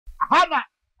hana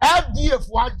FDF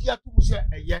wagia to mu say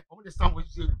eye o de sam we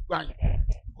say gban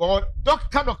god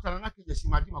doctor na ke yesi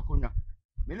madi makonya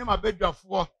me ne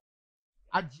mabedwafo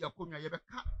agi akonya ye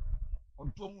beka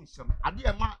onto mu nsem ade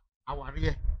e ma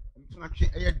aware ntuna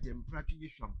twe eye dem ntuna twe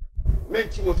yehwam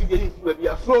menti mo fide ni fi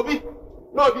bia so bi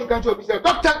no bi kan to bi say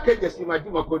doctor ke yesi madi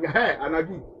makonya he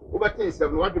anadi wo bete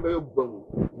nsem no wade be yobubamu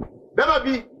beba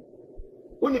bi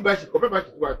uni bashi ko beba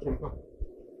ki wa trompa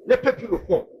ne pepilo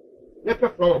fo ne pe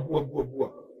flower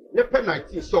bua ne pe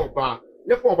 19 so ba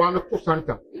ne fo ba no to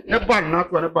santa ne ba na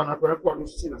to ne fo no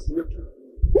si na se ne tu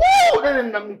woo ne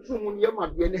nam tu mu ne ma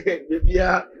de ne he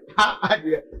bia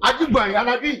ade agban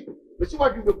anadi me si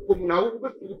wadu be ko mu na wo be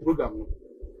fi program no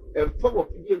e fo wo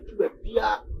fi tu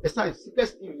bia e sai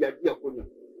sikes ya dia ko nya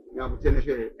na mo tene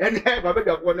hwe ene ba be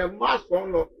da ko ne ma so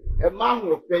no e ma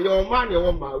ho fe yo ma ne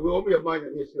wo ma we o me ma nya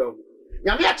ne sira wo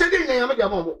nya me ache de nya me de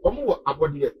ma mo wo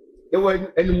abode e wo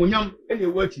animunyam ene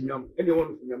wo achinyam ene wo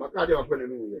no nyam aka de wa ko ne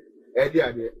no ye e de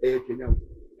ade e chinyam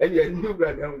ene ndi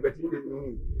bra de ho beti de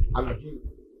no anadi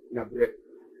na bre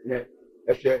ne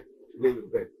e hwe le yo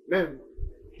be men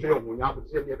se o mo nya bo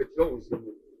se ne be ti o se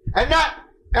mu ene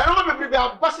e no me be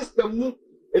a system mu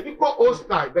e bi ko old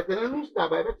style but na new style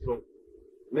ba be ti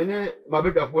mene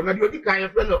mabedafo na di odi kan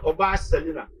yefre no oba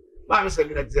selina ma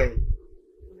selina zen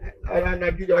ana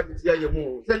na bi wa ti ya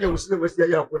mu senya usile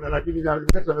wesi ya ko na bi na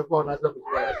kete me ko na se ko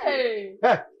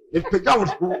e pega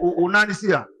o na ni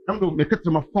sia na do me kete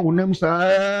ma fa o na mu sa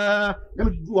na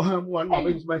me du ha mu anu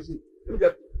ba ma si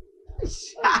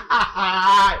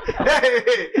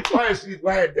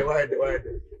why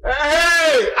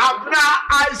hey abna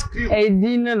ice cream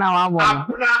edina na wa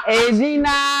bono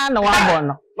edina na wa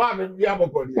bono ma me ndi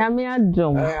abokodi ya me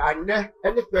adom ane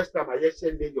any first time I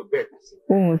say lay your bed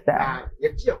sa ya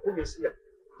ti akomesi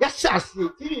ya sase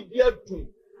ti bi adum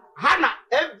hana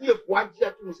FDF waji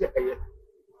atu se eye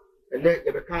ene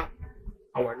ye beka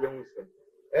aware hu se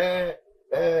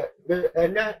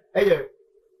ene eye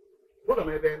wona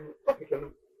me ben topic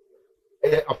no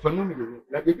eye afanu mi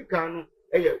na de bi kan no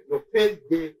your first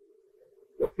day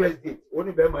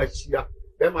only be my shia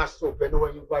be my soap and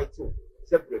when you invite to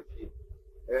separately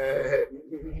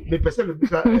me person me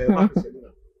bisa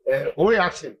o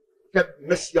reaction kept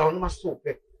messia on my soap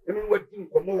and what din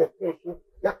komo wo fon so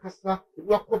yakasa we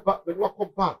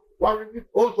wakoba wa we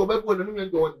also be go no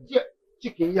ndo je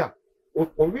chicken ya o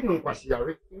wi no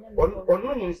kwasiare ono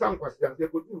no nsan kwasiare se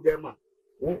go do dem ma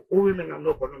o we me na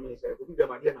no kono me se go do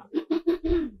dem ade na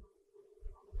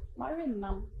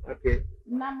Marinam. Okay.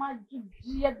 Nama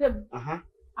jujia dem.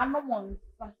 Ano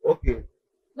monsa. Okay.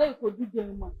 Na you could do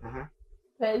dem.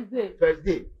 Thursday.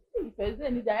 Thursday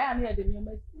ni jaya ni ade mi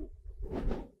masi.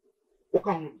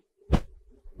 Oka hu.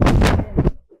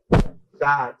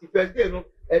 Sa, ti Thursday no,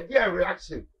 e dia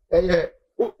reaction.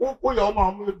 O yo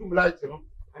ma mo dum light no.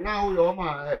 Ana o yo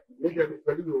ma me de me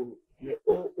fali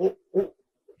o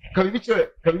Can we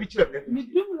chere? Me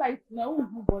dum light na o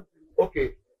hu body.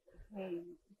 Okay.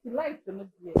 The light no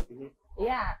be.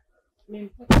 Yeah.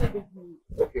 Me put it be.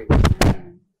 Okay.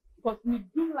 Because me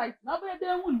do light na be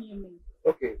dey hu ni me.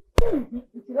 Okay.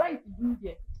 The light do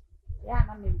there. Yeah,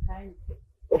 na me time.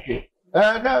 Okay.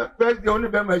 Na first the only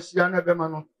be ma shia na be ma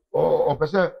no. O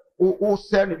pese o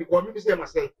say ni because me say ma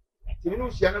say. Ti me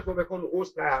no shia na so be ko no o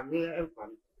style me emfa.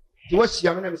 Ti wa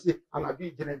shia me na me say ana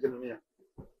bi gene me ya.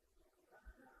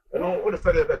 No, o the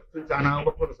fella be tunta na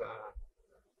o ko no sa.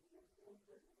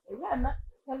 Yeah, na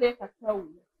tell kakao.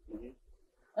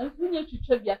 And when you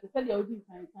should be at the tell you in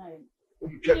time.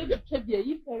 You should be a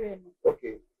parent.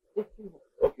 Okay.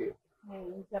 Okay.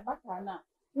 And the bacana,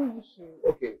 who should.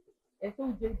 Okay. And so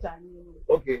did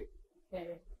okay.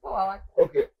 Okay.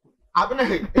 Abna,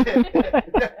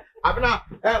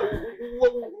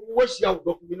 what's your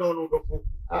doc? You know,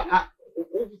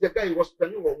 the guy was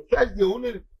spending on the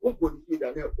only who could see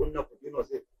that you know,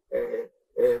 say,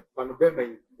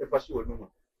 Panobema, the first one.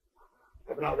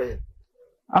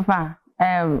 Ofa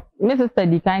Mrs.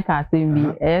 Study kan ka asem bi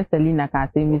Selina ka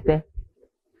asem bi se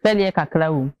Felie kakra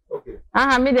wo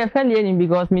aha me de felie ni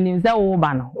because me nim se wo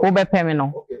ba no wo be peme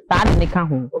no sa de ne ka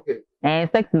ho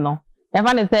sex no e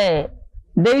fa ne se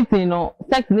dating no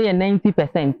sex no ye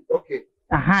 90%.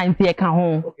 Aha nti e ka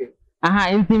ho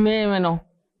aha nti me no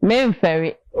me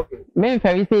mferi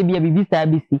se bia bibi sa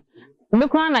bisi me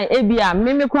kura na e bia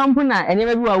me kura mpu na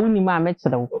enye bi wa wuni ma me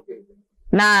kire wo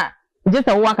na just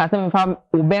a work as a farm,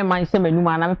 obey my shaman, and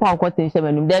I'm a quarter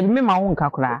shaman. There be my own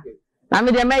cacra. I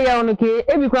mean, the mayor on the key,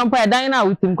 every grandpa dine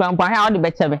with him, grandpa, how the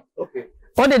better.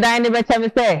 What did I never tell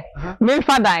me say? Me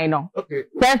for dino.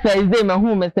 That's why is them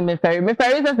who Mr. Ferry. Me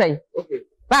Ferry say.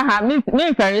 Me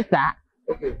Ferry, sir.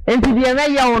 Okay. Enti de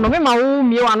me ya wono me ma wo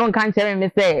mie wa no nka nkyere me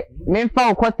say me mfa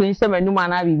wo kwatu nhyɛ manum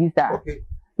ana bibi sa. Okay.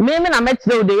 Me na me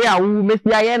kyerɛ wo de ya wo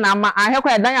mesi aye na ma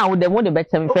ahekwa dan ya wo de mo de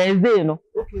bekyem Thursday no.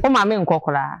 O ma me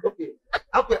nkokora. Okay.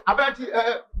 Okay, abati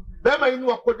bema yi ni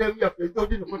wakoda wi afi do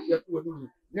di ni kotia to ni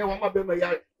ne wa ma bema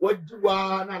ya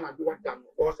wajiwa na do wadam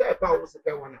o se pa wo se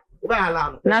pe wona o ba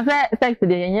ala no Na se sex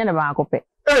de yenye ne ba akopɛ.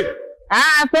 Eh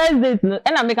Thursday no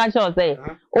na me ka sure say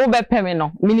o be pɛ me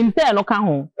no minim say no ka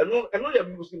ho. Eno ya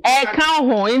musim. Ka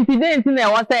ho incident na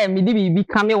e wo say me di bibi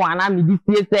ka me wa na me di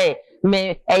sie say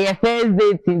me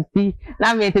Thursday tinti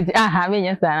na me tete me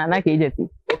nya sa na ka ejeti.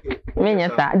 Okay. Me nya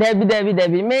sa Debi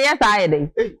me nya sa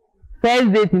ayede.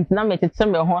 Thursday tinti na me tete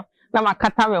me ho na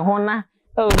makata me ho na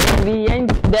oh bi yen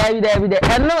Debi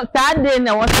eno Saturday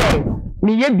na wo say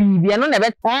me ye bibi eno na be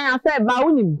say ba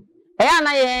unim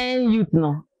na yen youth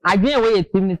no adwen we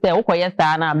yetim ni say ukoye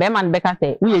saa na be man beka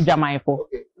say we ye dwamanfo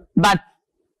but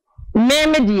me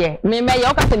die me ye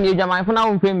o ka say me dwamanfo na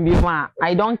wo mfem bi ma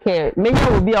I don't care me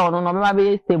nya obi a ono no me ba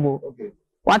be stable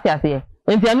what you say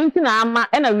enti anu nti na ama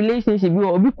na relationship bi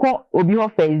obi ko obi ho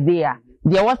Thursday a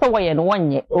de wo so wo ye no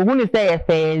wonye ohu ni say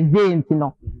Thursday nti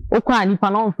no ukọ anipa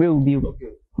no mfre obi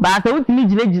ba say utimi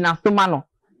gina so ma no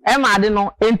e ma de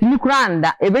no enti mi kura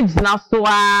anda e be gina so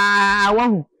a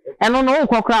wahu eno no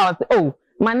ukọ kura oh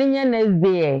Maninya next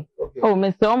day. Oh,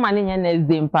 Mr. Maninya next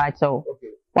day mpacho.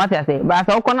 What I say? But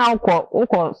I ukọ na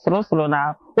ukọ soro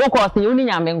na. Ukọ se uni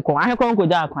nyame nko. Ahe ko nko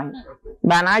ja akwan.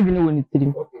 Ba na adwene woni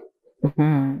tirim.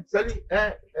 Sali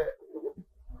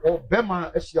o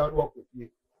bema ehia ro akofie.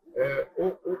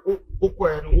 Ukọ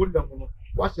e no wonda mu no.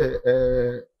 Wa se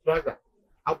trouser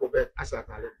abobe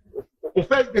asatale. O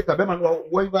first date bema no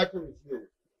wo invite me fie.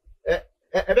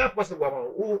 Be possible ama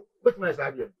wo betima sa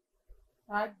adie.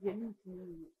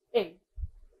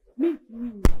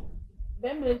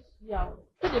 Bemresia,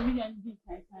 so the million D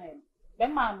time.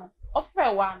 Bemano,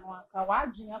 offer one aka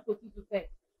wajin akoti to say.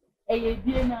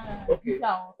 Okay.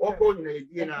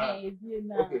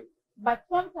 Okay. But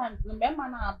sometimes the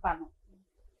bemana abano.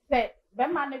 Say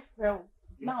bemane fell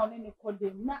now on any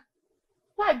code na.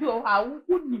 Why do how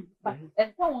would but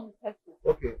and so on test.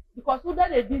 Okay. Because so that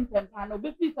they didn't tempano,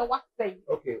 be please what say.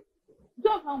 Okay.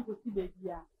 Don't come to see the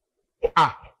dear.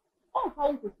 Oh,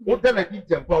 how to see what then I did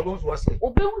them problems was say.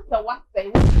 Obey what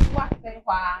say,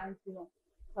 why, you know,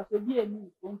 but to be a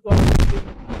new, don't talk.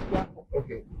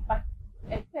 Okay. But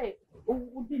I say, oh,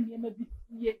 would be near maybe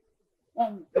yet.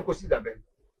 Consider them.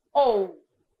 Oh,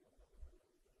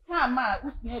 come on,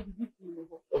 who's near the beauty?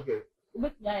 Okay.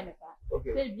 With Yanaka.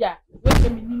 Okay. Say, yeah, wait a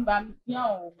minute,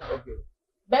 okay.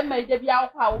 Ben may there be our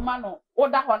power, man, or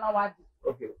that one hour.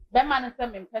 Okay. Ben man is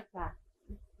some impesa.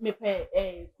 Me pay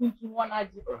a kuntu one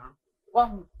aji.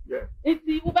 One. Yeah. It's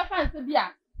the Uber fancy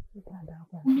beer.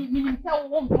 Me tell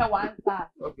one per one star.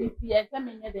 Okay. If you are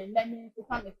sending it, then let me to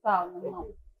come a star.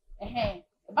 Eh,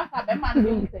 but I man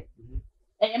will say.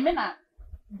 A minute.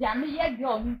 Jammy, yeah,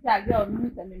 girl, meet a girl,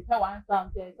 meet and in one star.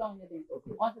 There's only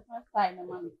on the first time a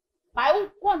month. I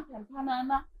want and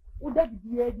Panana would that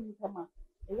be ready to come up.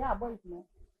 Yeah, boys, no.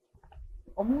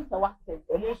 Almost was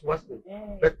it.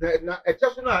 But a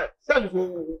chestnut son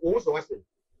who also was it.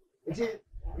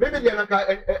 Maybe they are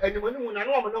anyone who I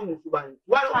know who to buy.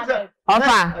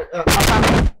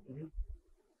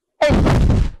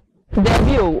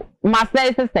 Debut, must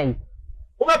say the same.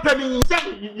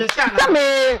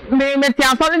 Me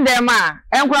tell sorry there, ma.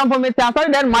 And grandpa me tell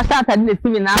sorry that my shot had the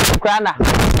seminar to Crana.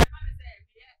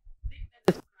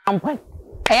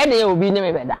 I will be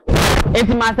never better. If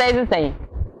you must say the same.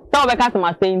 So be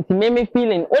customer saying to me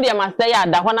feeling o dey must say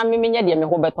that when me nya dey me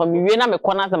ho beto me wie na me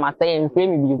corner say must say mfre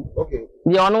me bi. Okay.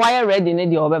 The on wire ready ne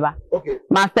dey obeba. Okay.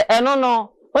 Must say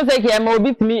no o say ke ma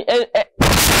obi timi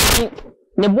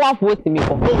ne boafo timi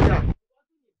ko. Oh yeah.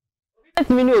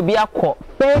 Timi ni obi akọ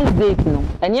first date no.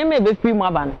 Enye me be free mu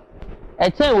aba no.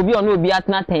 E chen obi on obi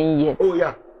atena 10 years. Oh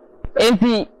yeah.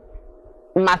 Enti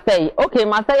must say okay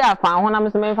must say afa ho na me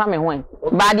so me fa me ho.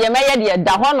 Ba de me ye de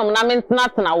da honom na me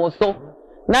tena wo so.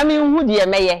 Na mi hu de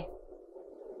meye.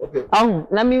 Okay.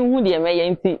 Na mi hu de meye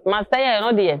nti ma say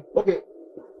no de. Okay.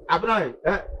 Abna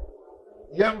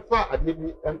yamfa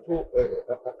adebi ento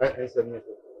ensem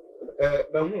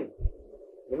na hu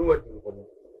no wadi ko no.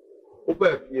 O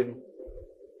ba fie no.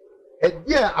 E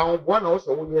dia awon na wo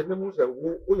so wo ye na mu se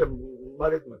wo ye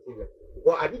marriage material.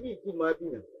 Ko adebi ti ma bi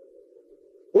na.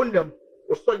 O ndam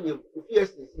o so ye o fie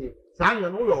sisi. Sa anya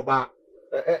no yo ba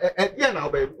e dia na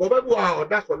oba bu a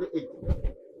oda so le 8.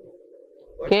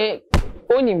 Okay,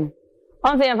 onim.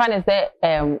 On say fan say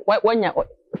when ya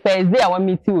Thursday I want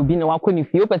meet you bi na wako ni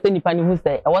fie o pese nipa ni hu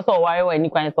say e wo so ware wa ni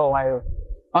kwan so ware.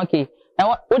 Okay. E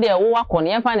wo de wo wako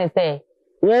ni fan say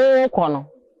wo kono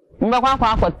mbekwa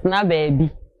kwa akotena baabi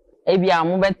ebia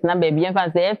mo betena baabi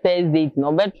emfa say first date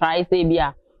no be try say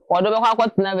bia odo bekwa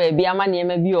akotena baabi ama ne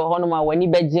ema bi ho no ma wani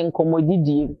beje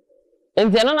nkomodidie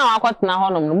enti no na akotena ho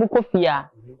no mo kofi a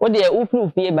wo de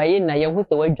ufurufie ba ye na ye hu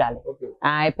se wadwale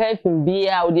ai perfume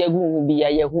bia wo de agu hu bia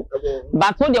ye hu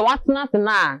but wo de watena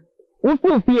tena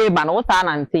ufurufie ba no wo sa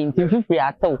na nti fifiri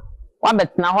ato wa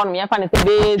betena ho no ye fa ne say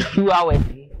be 2 hours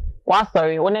wa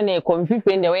sorry one na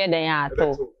konfifiri nde we den ya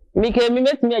ato Mike mi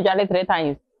metimi adwale 3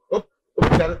 times.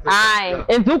 Ai,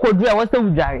 enti ukodu e wo se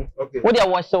udware. Wo de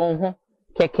wo hye ho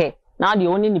keke. Na de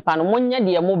oni nipa no monye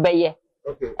de mo beye.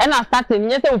 E na starting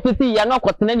nye se ofiti ya no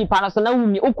kotena nipa no so na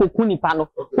wumi ukoku nipa no.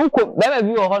 Uko beba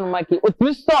bi wo ho no make.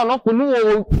 Otimi so no funu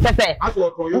wo kese.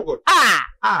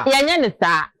 Ya nye ne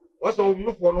sa. What's all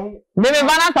you for no? Maybe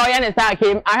bana so ya ne sa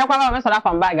ke ahekwa me so la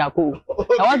fan bag akọ.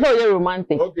 E wo se o ye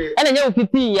romantic. E na nye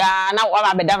ofiti ya na wa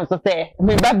ba bedam so se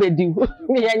me ba bedi.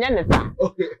 Me ya nye ne sa.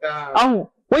 Okay.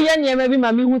 Wo ye nyema bi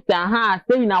ma mi hu sa ha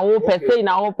sei na wo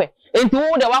pe. Enti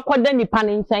wo de wakoda nipa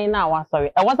ne nchen na wa sorry.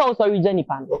 E wo se wo sorry je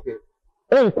nipa no. Okay.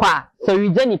 Onkwa sorry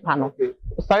je nipa no.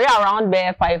 Sorry around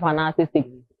there 5 and 6.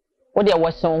 Wo de wo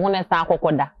hye ho ne sa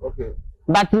akokoda. Okay.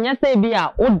 But nya say bi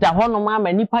a wo da ho no ma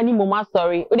nipa ni moma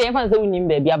sorry. Wo de yan fa say wunim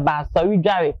ba bia ba sorry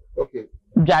dware. Okay.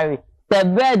 Dware. The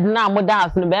bed na mo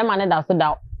dance no be ma ne da so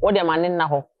da wo de ma ne na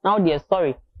ho. Na wo de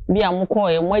sorry. Bi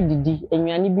amukọ e mo didi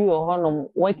enwani bi wo honom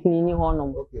wo clean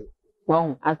honom okay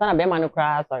wo asana be ma no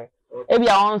kra sorry e bi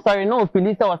a on sorry no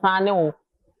feel say osan ne wo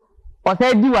o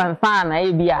say di wan san na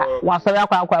e bi a wa sorry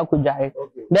akwa akudware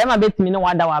be ma betimi ne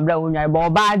wada wa bra wo nware bo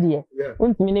ba de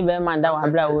untimi ne be ma nda wa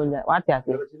bra wo nware what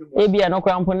ase e bi a no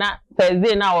kra mpo na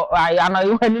Thursday na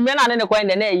ano ni me na ne ko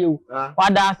ende na eyu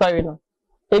wada sorry no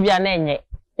e bi a na enye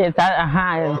it's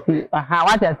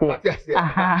what ase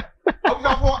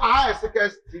Obofour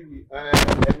ISKS TV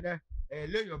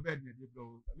lay your bed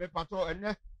me pato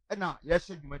ene na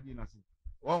yes dwumadi na se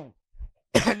won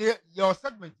your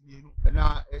segment ni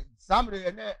na samre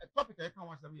ene topic e kan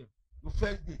wasam ye your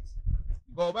first date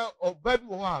go ba bi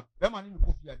wo ha be ma ni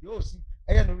kofi ade o si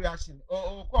eye no reaction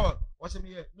o call wasam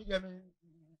ye me je me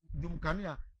dum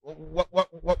kania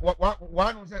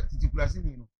wa no se titikulasi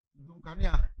ni no dum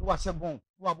kania no wa se bon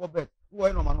wa bo bet wo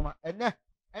e no ma ene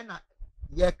na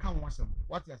ye kan wasam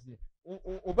what you say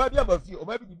obabi abafi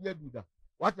obabi di bia duda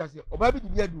what you say obabi di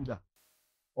bia duda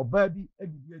obabi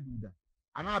edi bia duda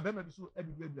ana abema bi so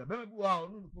edi bia duda bema bi wa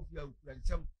onu ko fi awura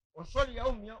nsem o sori ya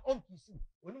omia on kisi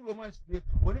oni romance play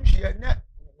oni hwe ne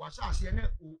wasa ase ne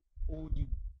o di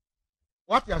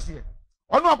what you say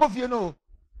onu akofie no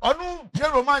onu play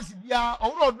romance bia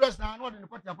owuro dress na no de ne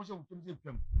kwati akoshe wutum se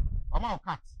pem ama o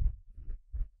cat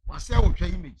wasa o hwe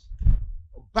image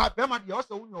ba bema de o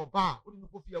se wo nyo ba o ni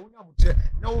kofi a wo nya mutre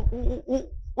na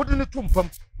o de ne tumpam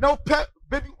na o pe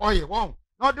baby oil won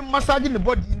na o de massage ne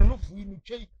body ne no fu ni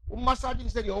twei o massage ne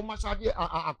se de o massage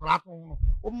akrato no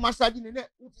o massage ne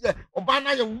o se o ba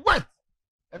na ye wet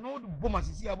e no de boma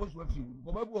sisi abosu afi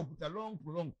ko ba bi o puta long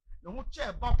ne ho che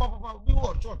ba bi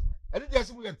o short e de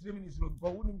just we 3 minutes no ko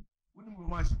wo ni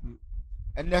romance play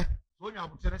ene so nya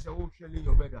abutere se wo hwele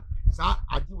your bed sa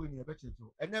ade we ni e be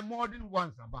cheto ene modern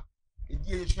ones aba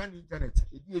edi ehwan internet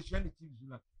edi ehwan TV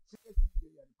na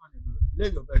CCTV ya fan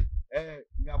lay your bed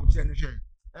ya butere ne hwe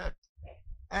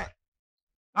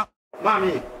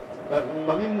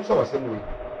mami muso wasemu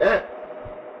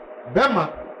bema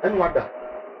enwada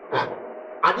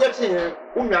ade che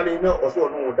unwale na oso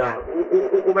no da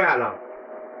o ba ala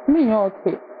me yo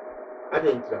okay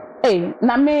ade ntra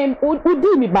na me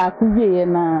udi mi ba ku ye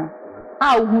na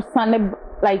a hu sane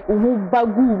like who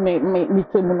bagu me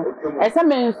twemu no ese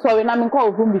me sorry na me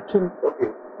call who me twemu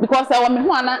because I want me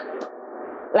ho ana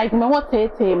like me what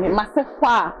tete me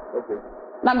masefa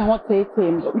na me what tete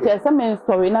me ese me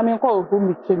sorry na me call who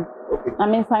me twemu na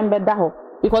me sign beda ho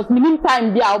because me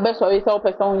time dia obe sorry say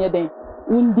person onye den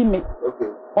undi me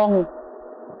ohun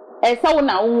ese wo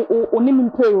na oni me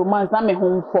play romance na me ho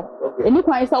mfo eni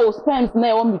kwan say o spends na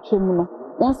e wo me twemu no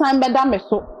on sign beda me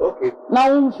so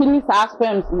now we finish our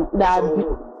sperms that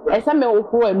esa me wo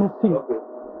ho anu fi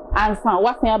ansa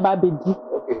wasan aba bedi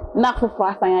na fofo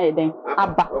asan ya den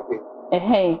aba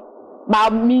ba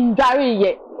mi ndware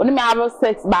ye oni me have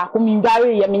sex ba ko mi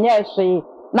ndware ye me nya ehwe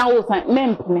na wo san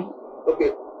mempne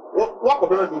what ko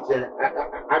be no dite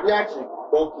ade achi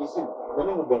o kisi no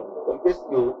no bon o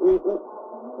kesi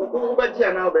o ba ji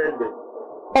ana o be nde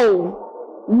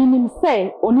minim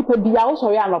say oni pa bia wo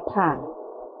sori anopa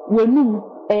wenu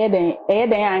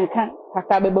eden anka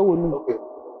kaka beba wonu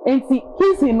enti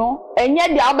kisi no enye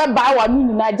dia obeba wa nu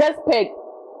nyina just peg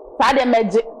sa de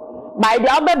meje by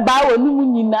dia obeba wa nu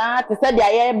nyina te se dia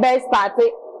ye be start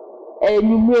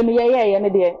numero no ye ne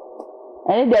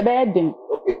de be dem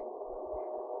okay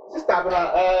sister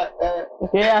abra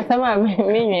okay asama me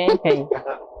nwen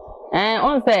kan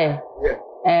on say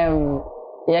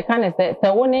ye kan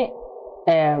say wo ne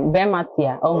be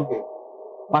matia okay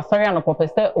sorry no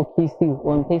professor okisi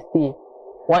on testi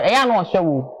what ya no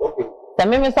hwe okay say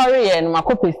me sorry ye no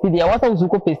makopesti dia what was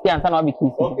ukopesti ansa na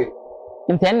obikisi okay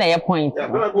nti na ye point yeah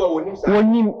na do wonim sa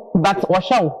wonim but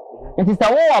hwe nti say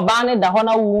wo oba ne da ho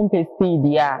na wo mpesti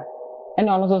dia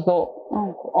ene ono so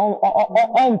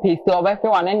on pesti oba fe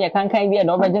wan ne kankan bia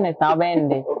na obaje ne sa oba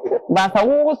ende but say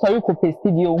wo sorry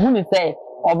kopesti dia hu ne say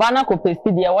oba na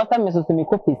kopesti dia what am so me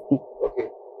kopesti okay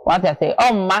what I say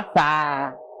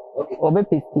massa okay obe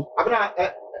pesti abra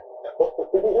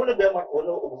one be ma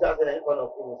ono obuza say en kono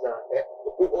obuza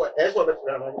so be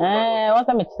tira no what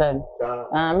am I saying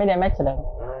me dey match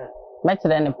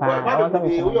them pa what am I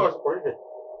saying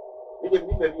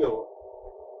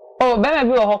oh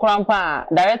be o hokran pa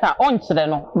director on kire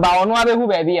no ba ono abehu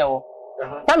ba bi e wo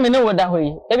ta me ne wo da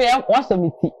hoyi e be waso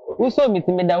miti wo so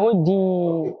miti me da ho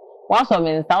din waso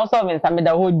me nsa me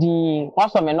da ho din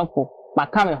waso me no po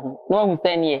maka me ho no hu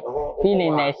sɛ ne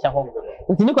feeling na ɛhyɛ hɔ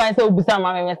nti ni kwan sɛ obusa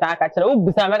ma me sa aka kyerɛ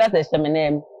obusa me ka sɛ hyɛ me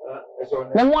nam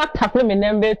na mo atafle me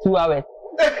nam be 2 hours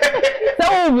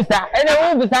sɛ obusa ɛna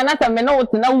obusa na sɛ me na wo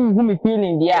tena wo hu me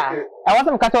feeling dia ɛwɔ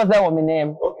sɛ me ka kyerɛ sɛ wɔ me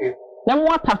nam na mo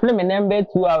atafle me nam be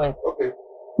 2 hours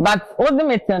but wo de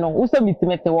me te no wo so bi te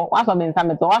me te wo waso me nsa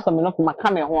me te waso me no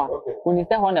maka me ho a oni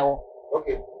sɛ ho na ɛwɔ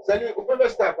okay sɛ ni o fẹ́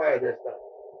start by the start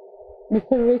my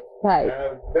favorite type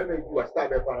baby you start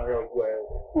by for your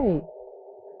hey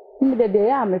me de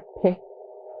ya me pe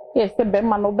yes se be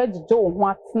ma no be jeje wo ho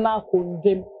atena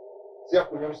akondwem si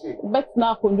akondwem si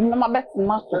betena akondwem na ma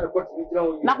betena so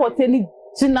na hotel ni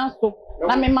tina so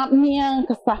na me ma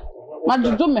miankasa ma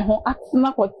jejo me ho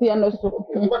atena hotel no so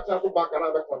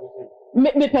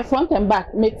me pe front and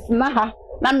back me tina ha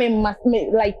na me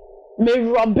like me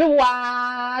robe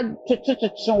wa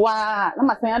chuchuchuwa na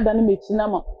ma san ada na me tina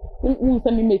ma unse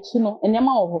me mechi no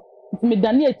enyama wo ho me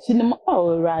dane achi no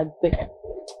oh rade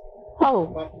oh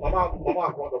mama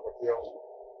akodo ko tie o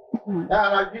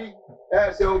na bi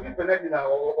se obi penadina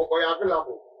o ya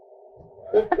available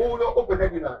o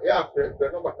penadina ya pre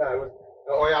no bata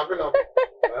o ya available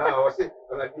o se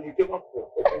na bi ke mo ko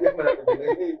o be me na bi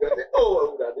ni se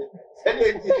oh rade se ni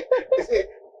enti se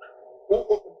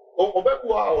o be ku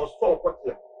a o so ko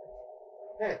tie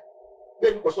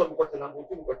then because of what na go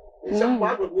tin ko se mo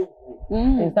ado no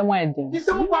se mo edin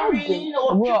se mo pari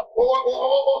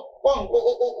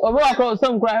obo akọ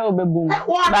so nkura he obebum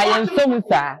ba ye nsom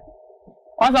sa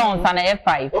onza onsa na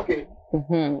F5 okay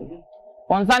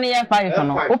onza na F5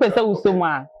 no o pese usom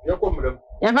a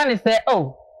ye fa ne se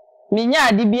oh minya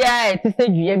ade bia e te se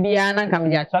dwue bia na kam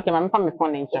dia choke ma me fa me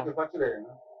phone ncha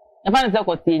ye fa ne se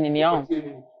ko tie ni ne o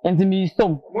enti mi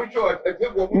som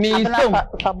mi som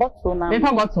fa bottle na me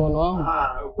fa bottle no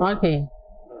okay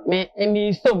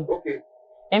me som okay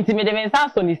enti me de me sa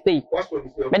so ni sei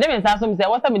me de me sa so mi se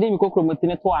wasa me de mi kokromoti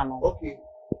ne to ano okay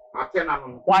atena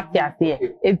no wati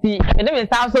ase enti me de me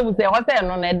sa so mi se wasa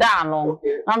no na da ano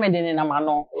na me de ne na ma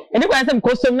no eni kwa se me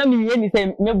kosom na me ye ni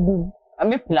se mebu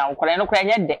me pla nkora no kora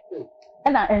nye de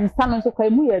na ensa no so kwa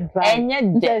mu ye dry enye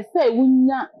de se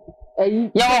wunya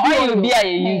eyi yo oil bi a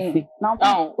ye use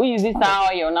no we use sa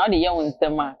oil na o de ye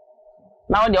wonsem a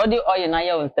na o de oil na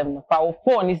ye wonsem no fa o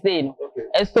phone ni sei no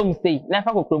esom sei na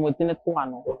fa kokromoti ne to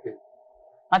ano okay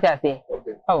what I say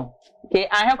oh okay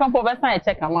I have come for best I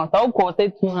check amount so go say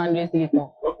 200 cedis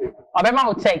okay obema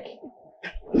will check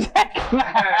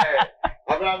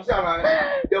Abraham Sama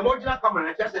the original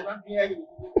camera just say don't hear you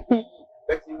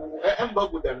but emba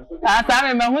good then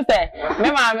sa me who say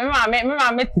me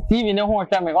ma me TV ne ho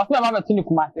hwe me o so ma betu ni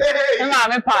kuma me ma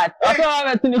me part o so ma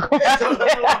betu ni kuma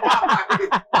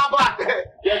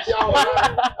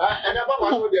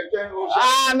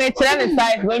me chere ni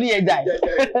size no ye jai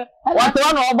what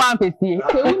one o ba pesi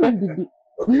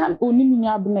na oni mi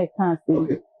nya abna kan se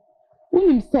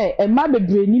unim say e ma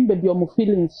bebre nim be bi o mo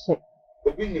feelings she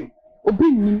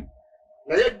obi nim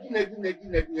na ye gina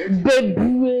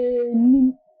bebre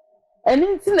nim eni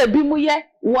nti na bi mu ye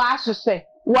wa hwehwe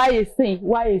wa ye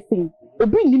sin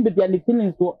obi nim be bi ani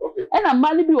feelings wo e na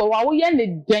ma ni bi wo wa wo ye ne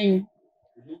den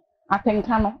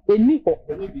atenka no eni ho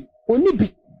oni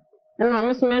bi na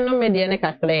me so me no me de ne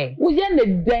kakle wo ye ne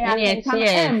den atenka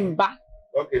emba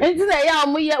enti na ya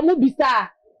mu ye mu bisa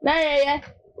na ye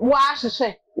wa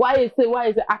hwehwe wa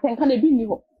ye say atenka na bi ni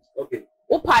ho okay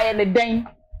wo pa ye ne den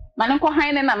mane ko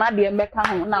han ne na de mbeka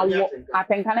ho na wo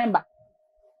atenka na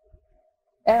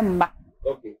emba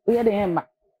okay wo ye de emba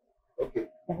okay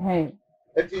eh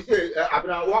enti say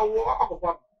abna wa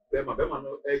akofa Bema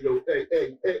no you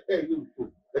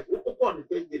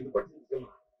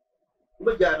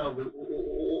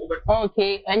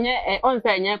okay, on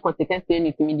say anya kotika say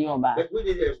ni timi di oba.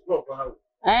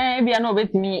 Bia no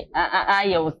betimi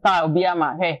aye style bia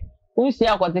ma he.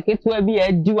 Unsia kotika to bi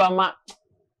adi wa ma.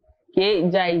 Ke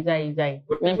jai.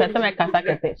 Me pese me kasa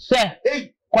kete. She.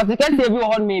 Kotika say bi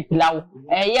wo ho me pilawo.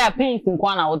 Ya paint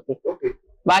nko na wote. Okay.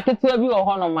 Ba ke to bi wo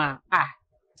ho no ma.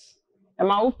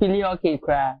 Ma wo feel okay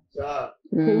kra.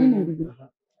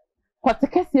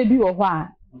 Kotika say bi wo ho a.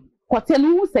 Kote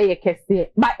no say ye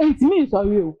kese. Ba intimi so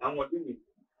we o.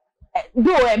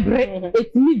 Do ebre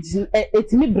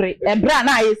etimi bre ebra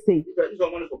na aye say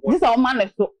this all man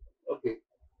so okay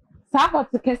sa ko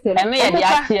te kese e me ye di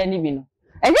atia ni bi no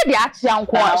e ye di atia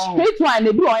nko straight one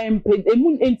e bi o emu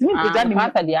etimi peja ni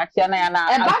ma sa di atia na ya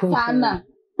na e ba sa na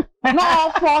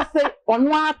no force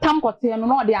onu atam kote no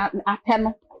no de ate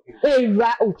no e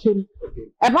ra otwem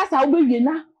e ba sa wo be wie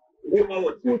na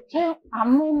o che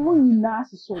anu mu nyina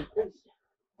so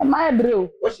e ma ebre o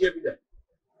what she be there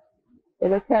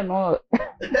Ebe no.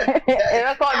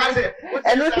 Ebe ko no.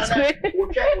 Eno tire.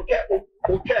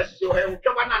 Okay, so he will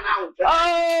come now.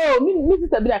 Oh, me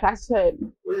sister be like I said.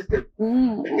 What is it? I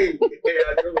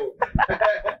don't know.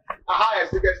 Aha, I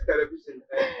see television.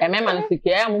 E me man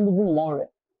sike mo bubu more.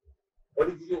 What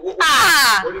did you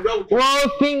Wo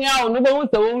finger no be won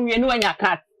se won wie no anya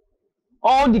cat.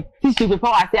 All the tissue paper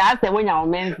I say when you are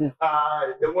menses.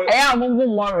 I am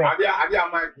moving more. I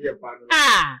might hear.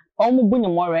 Omu bunyi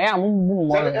more. I am moving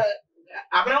more.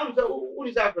 Who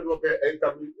is happening?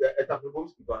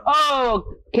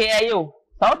 Oh, KIO.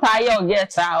 So tired,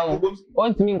 yes, I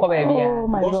want me come here. Oh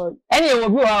my God. Any will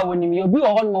be our winning. You'll be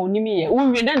on money.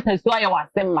 We didn't test why I was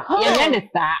them. You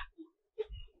understand?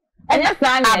 And yes,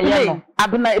 I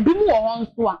don't be more on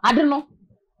so. I don't know.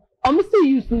 I'm still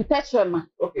used to touch him.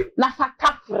 Okay. Na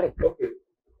fatafre. Okay.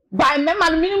 By me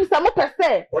man minimum some per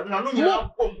se. What na no ya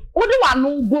bom. What do I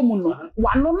know bom no?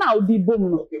 One no na odi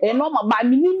bom no. E no ma by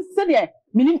minimum say there.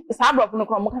 Minimum sabro no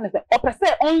kro mo kan say. O per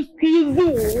se on squeeze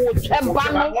o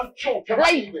chemba no.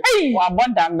 Like eh wa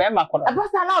bonda me ma kono. E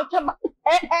bossa na o chemba.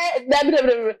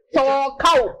 Debi. So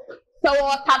cow. So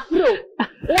tafro.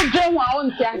 O je wa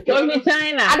on tia. Go be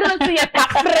China. I don't see a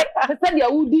tafre. Say the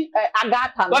udi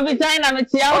agata. Go be China me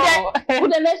tia o. Who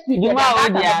the next week you ma o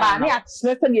dia. Ba ni a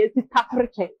say the tafre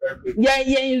che.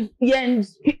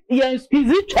 Yen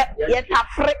squeeze che. Yen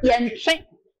tafre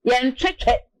yen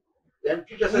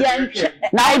che.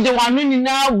 Now the one ni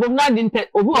na bom na di nte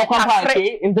obi o kwa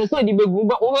ke nte so di begu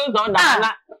ba o zo da na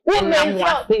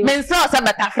men so say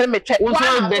beta frɛ me twɛ wo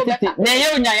so betiti na ye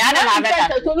onya ya na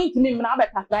beta so ni timi na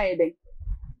beta fra ye den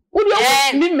wo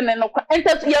de mi mene no kwa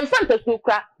enta ye mfa nta so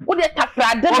kra wo de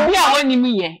tafra de obi a woni mu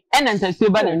ye e na nta so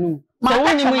ba na nu so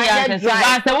woni mu ya nta so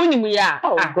ba sa woni mu ya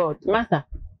oh God master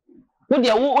wo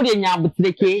de nya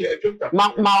abutreke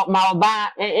ma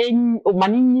oba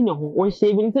mani ne ho wo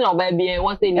shave nti na oba bia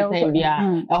wo say ni time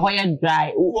bia e ho ye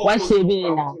dry wo shave ni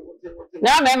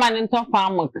na be man nto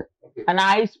farm and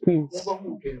ice cream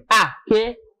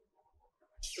okay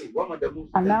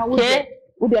and now with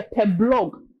the per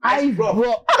blog ice blog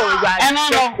oh right and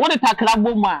no what the takra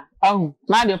bom a oh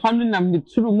na the family nam the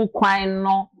turu mu kwan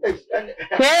no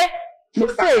okay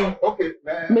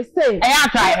me say I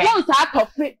try once out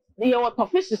of it you what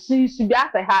of fish she be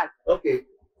as a hat okay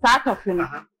start of it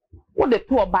what the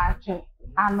two about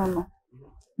no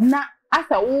na as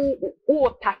a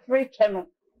wo tafre channel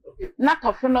not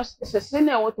of no se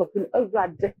na what of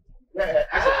awurade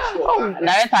oh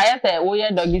na I say wo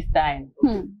ye doggy style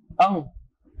oh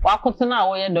wa koto na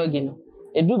wo ye doggy no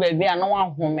edu ba bia no wa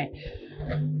home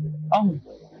oh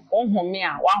home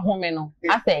a wa home no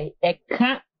I say e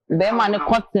ka be ma ne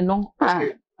koto no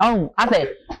oh I say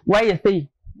why you say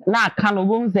na aka no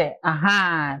bo say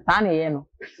aha sa na ye no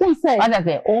who say I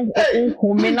say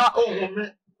home no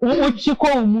wo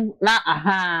chiko mu na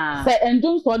aha say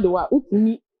endun so de wa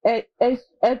utumi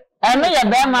eno ye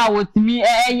be ma wotimi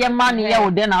ye ma ne ye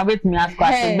wode na obetimi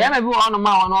askwase be ma bi wo no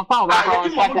ma wo no fa wo ba ka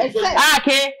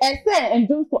okay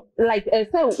endun so like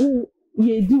say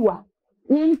ye diwa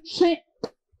nche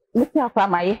meti afa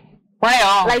maye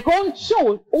why like on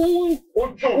show on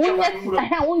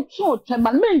show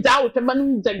cheba me nja wo cheba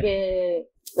nu jage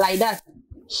like that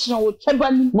show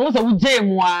cheba ni mo so wo je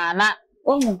mu ana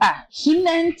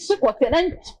shinen chikote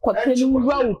nan chikote ni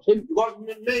wura wo chem because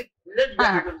me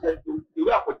you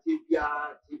are potibia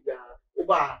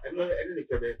oba eno ne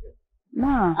kebe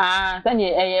na sani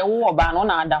ye wo ba no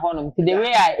na ada ho no ti the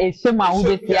way I eshema wo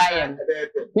beti aye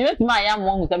me beti ma ya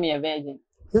mo hu se me virgin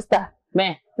sister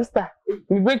me sister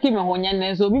me breaking me honya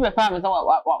na so bi be fa me say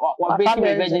wa breaking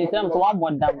me virgin so wa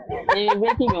bodam me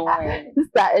breaking me honya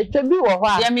sister etwa bi wo ho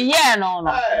a ya me ye no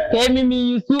ke me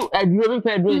use aduro bi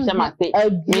fa aduro hye ma say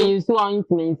me use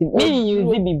ointment me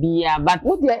use bibia but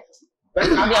wo de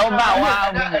oba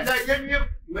wa na yenwie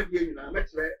me die nyina me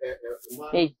kire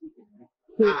hey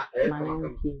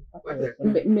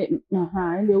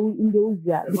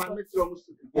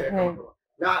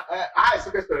na I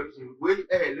secretary we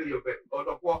your bed or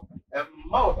the poor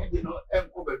mouth you know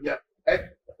cover bia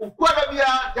bia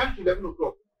 10 to 11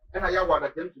 o'clock and I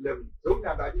want 10 to 11 so we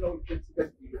are you know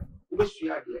we should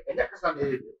have and that kasa na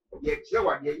ye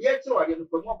chewa ye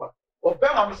no mo or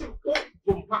bema me say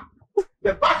pumpa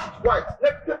the back is white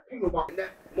let the thing about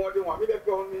more than one me be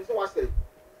me so what say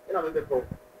and I be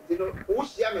you know who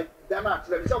share me that much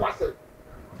let me say what say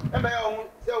and my own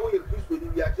say we Christ with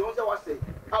you you say what say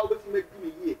how be make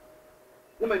me here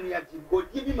woman ya ji go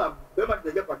give me my bema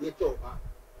de ya pade che oba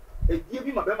e give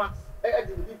me my bema e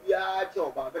de bi bia che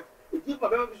oba but e give my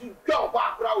bema bi su che oba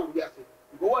akra wo bia se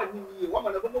go wa ni ni wa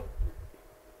ma na bomo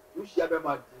who share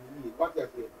bema di ni what you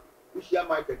say who share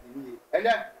my di ni and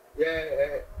then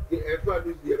the effort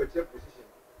is the better position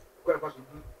kwa kwa su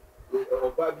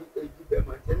oba bi e give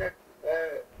bema and then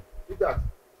that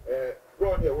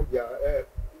from here we are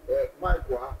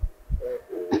Michael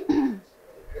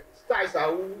styles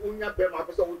are unya be ma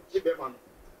person wo ji be ma no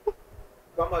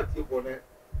kama ti bo ne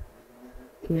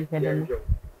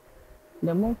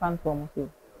the moon fan from so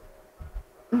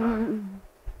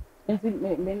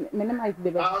me my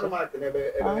the best ma you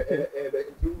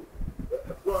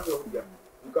from here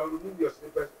you can remove your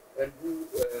slippers and do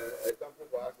example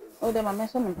for us oh the mama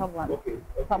mention problem okay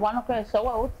one okay so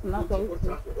what not so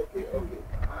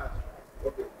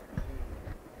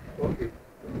okay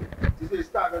this is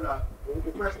starting now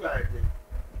the first time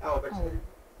how about you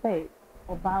say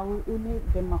about only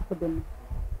the makodem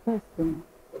first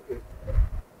okay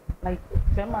like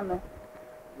them no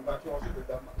you got to also the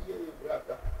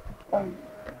brother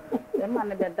them man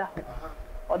be da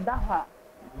o da ha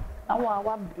na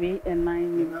wa bre and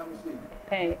nine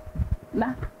hey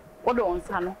na what do on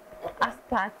sa no I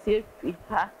start here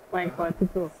ha my god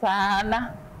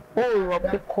sana o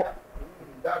robiko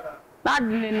na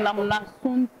de nam na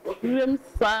sun rem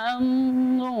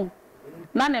san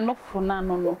na ne no funa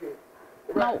no no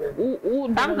na u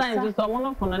sometimes so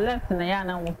one for the left na ya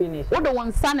na wo finish o do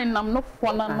won san nam no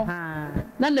funa no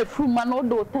na ne fruma no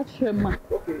do touch ma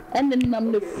en ne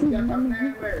nam ne fruma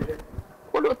no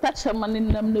o do touch ma ne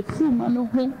nam ne fruma no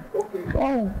ho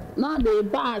oh na de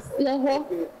ba se ho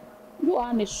you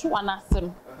are ne shwa na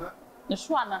sem ne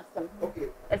shwa na sem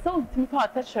e so ntimi fa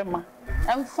touch ma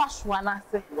en fa shwa na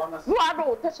se you are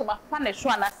do touch ma fa ne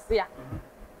shwa na se a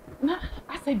na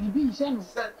asa bibi je no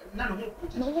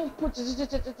no put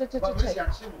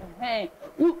hey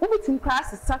u bitin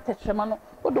class start touch ma no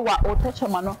o do wa o touch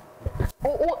ma no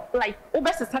o like o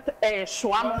be start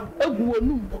shwa no egu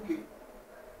onum okay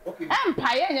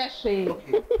empire nya hwe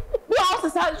we also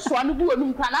say shwa no bu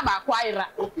onum kan na ba kwa ira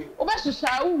o be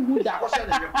hwehwa u hu da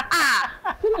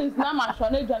feelings na ma shwa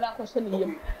na edwane akohye ne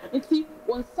yem nti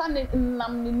won sane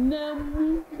nam ne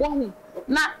namu wo hu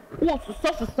na wo so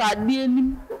ade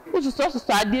anim wo so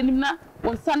ade anim na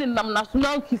won sane nam na so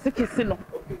na kisi no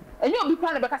enye obi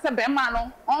kwa na be ka se be ma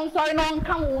no on so no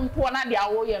nka wo nto na de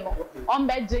awo ye no on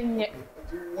be jenye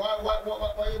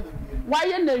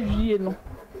why na wie no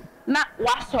na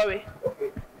wa sorry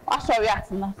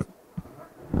atina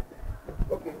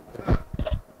okay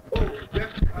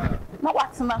na wa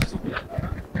atina so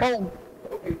oh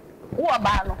wo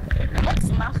ba no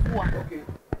atina so okay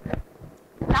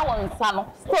na won sa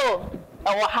no so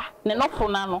e wo ha ne no fo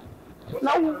na no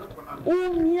na wo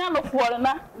nya no fo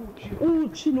na wo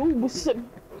chi no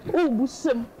wo busem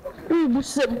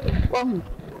oh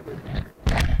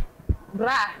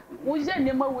bra wo je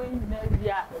ne ma we na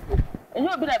bia enye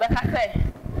obi na be ka say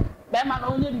be ma na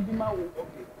onye bibi ma wo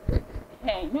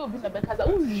enye obi na be ka say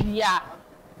uwia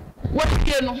wo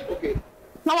tie no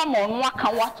na wa mo no aka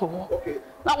wato ho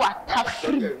na wa ta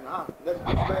free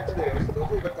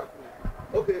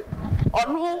okay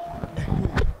onu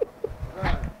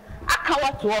aka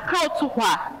wato ho ka oto ho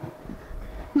a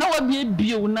na wa bi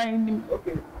ebie na nim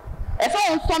okay e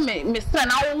so so me stre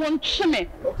na wo ntwe me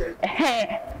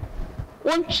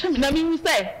won twe me na mi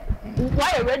say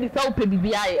why you ready so pe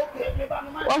bibia ye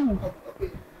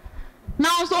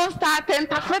now so start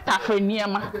tafre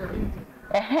niema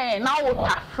na wo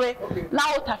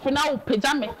tafre na wo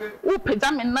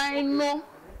pejame nine no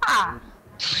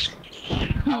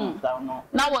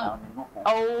now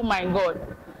oh my god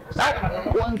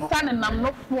one son nam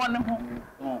no fo ne ho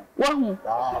wo hu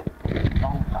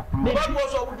Baba mo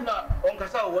so wudina on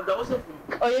kasa wo da wo se fu.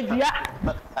 Oye dua.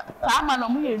 Sa ma no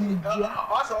mo ye ni dua.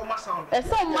 Also o ma sound. E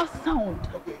so ma sound.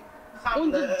 Okay. Oh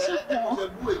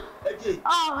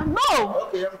no!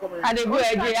 I dey go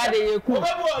again. I dey yeku.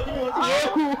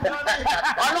 Yeku.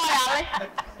 Oh no, yale.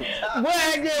 Go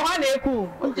again. What yeku?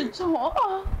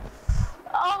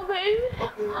 Oh baby.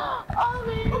 Oh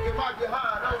baby. Okay, ma dey ha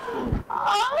na so.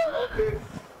 Okay.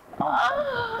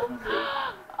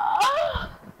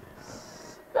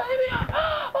 Baby.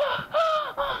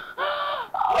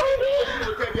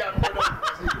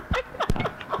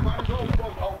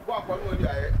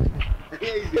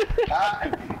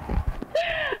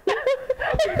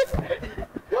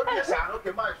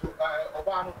 Okay, my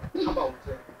Obama, about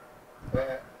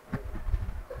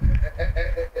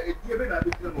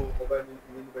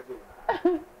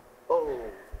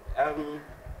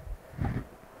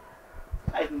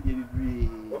I think you agree.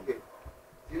 Okay,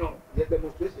 you know, the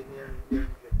demonstration here,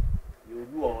 you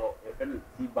do all a kind of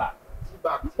tea bag.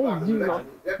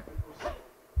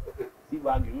 Okay, tea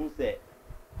bag, you know, say,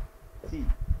 tea.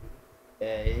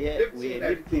 Yeah, we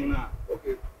lifting now.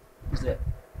 Okay, say,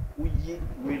 we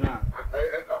now.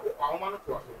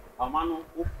 Our man,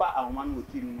 Upa, our man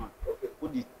with him. Okay,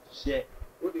 would you share?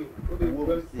 Would you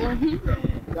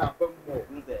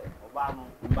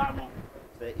Obama,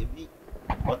 say, a bit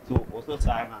or two, also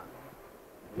China.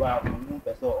 Well, move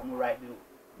a so on right now.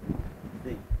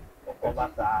 Say, or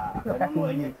Bata, I don't know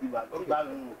any tea bag, or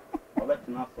let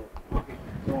you know. Okay,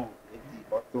 no,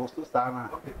 or to Sana.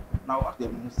 Now, what they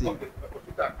say.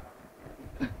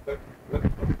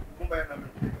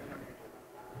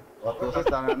 What was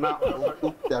Sana now?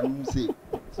 Them say.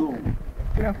 So,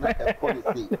 let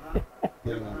policy.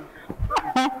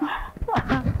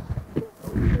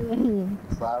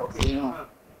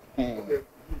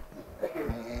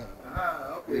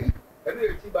 Okay.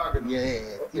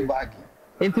 Yeah, tea bag.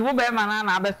 It's who be man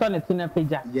na be so ne tuna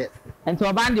pagya. Yes. Enti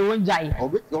oba de won jai.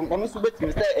 Ono so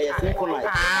betimi say e synchronize.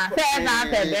 Say na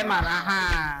te be man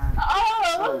ha.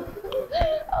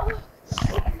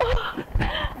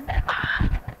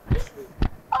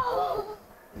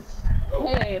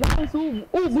 Hey, that's who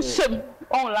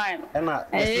online. And the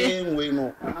same way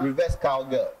no reverse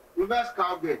cowgirl. Reverse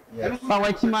cowgirl. Yes. Fa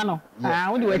wachima no.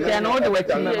 Wo de wachima no, wo de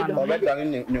wachima no.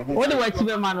 Wo de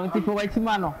wachima ma no, ti fa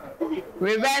wachima no.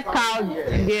 Reverse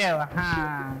cowgirl.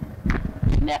 Ha.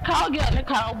 The cowgirl, the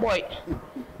cowboy.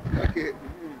 Okay.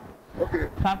 Okay.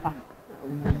 Papa.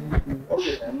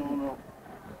 Okay. No.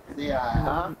 See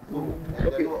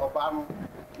okay. Obama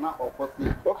na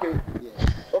opposite. Okay.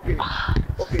 Yeah. Okay.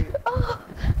 Okay.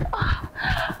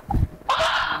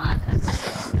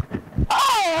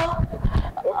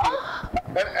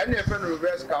 And your friend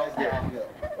reverse cowgirl.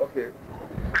 Okay.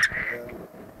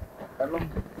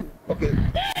 Okay.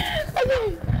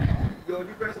 Your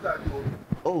different style.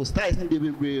 Oh, style isn't the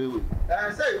big.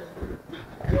 Say.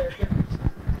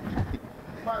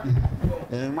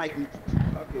 Mike.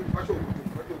 Okay.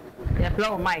 Yeah,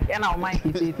 flow Mike. And our Mike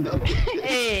is it.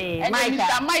 Hey, Mike.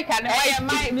 Mr. Mike and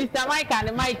Mr. Mike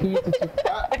and Mike.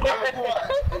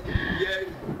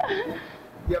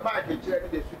 Yeah, Mike,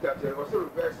 check the shoot at you. Also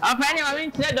reverse. Of any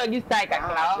moment, doggy style.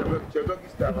 Doggy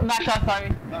style. Not sorry.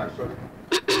 Sorry.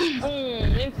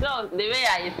 It's not the way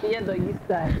I see a doggy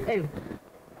style. Hey.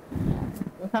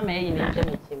 Some may in it.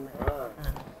 Okay.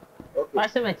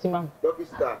 What's the maximum? Doggy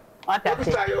style. What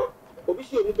Doggy style.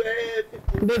 Obviously,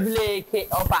 Bebe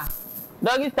opa.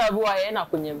 Doggy style boy and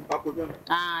akunyem.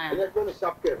 Ah.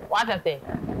 What I say?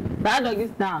 That doggy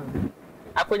style.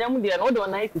 Akunyem dey no do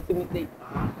nice to me say.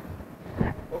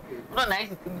 Okay. No nice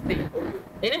to me say.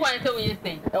 Anyone tell you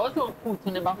say? I also put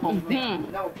to never come.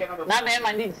 Na be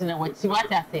man dey na what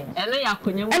I say. Eno ya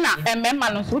akunyem. Na emema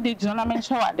no so dey jona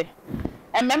mention wade.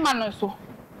 Emema no so.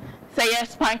 Say yes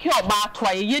spank your ba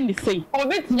to ye ni say.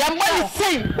 Obi ya mo ni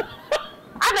say.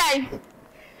 Adai.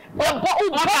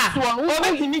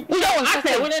 Obi mi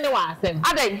ase we ne wa asem.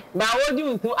 Adai. Ba wo di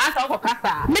untu asa ko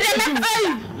kasa. Me dey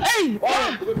hey.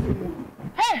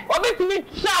 Hey, Obi mi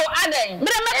show adai. Me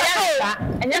dey make so.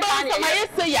 Enye so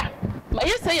ma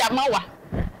say ya mawa.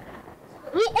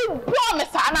 Bro me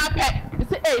sa na pe.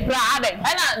 Say eh bra adai. Na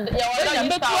ya wo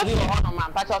di style bi ho no man.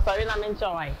 Pa cho sorry na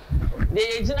mention why.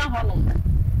 De gina ho no.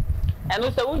 Eno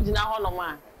se wo gina ho no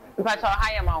ma. Pa cho ha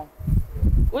ya ma wo.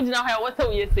 Wo gina ho ya wo se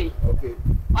wo ye say. Okay.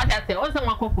 What I say? What's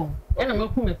my cocoa? And I'm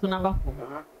going to number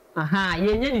 4. Aha,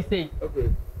 you say. Okay.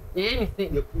 You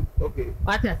say. Okay.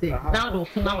 What I say? Now do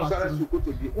number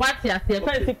 2. What I say?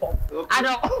 Fancy for. I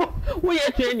don't. We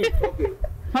are training. Okay.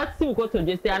 What's you go to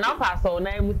just say? And I'll pass on.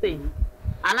 I will say.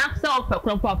 Anaksa of a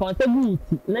crop of a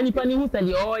booty, Nanny who said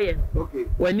your oil. Okay.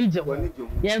 When you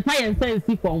yen fire and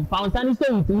see from found and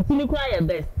so to cry your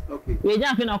best. Okay. We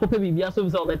just in our copy be a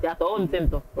service of the own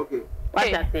center. Okay.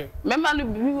 What I say? Remember,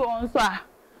 we on so.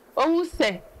 Oh,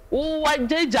 say, oh, what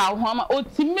Jaja, Hama, oh,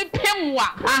 Timmy Pemwa.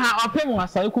 Aha, or Pemwa,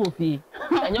 so coffee.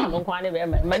 And you don't want to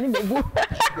money may boom.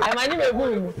 I might never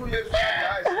boom. 2 years,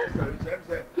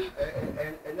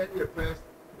 and then your first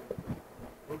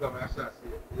program, I say,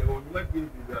 you will not give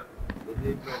you that.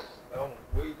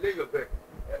 We lay your bed.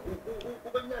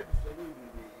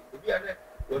 Who be a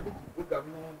program,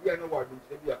 be a no one in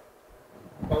Sabia.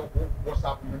 What's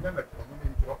up? Remember,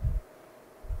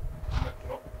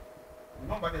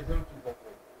 number is 0244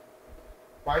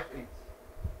 58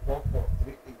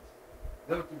 4438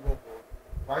 0244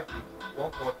 58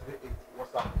 4438.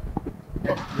 What's up?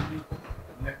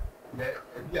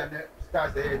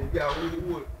 Stars there, and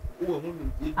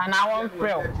I won't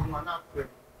frill.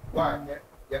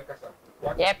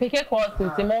 Yeah, pick a course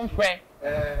to Simon Frey.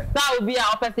 That will be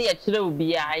our opposite. It will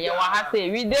be a you will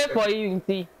say we there for you.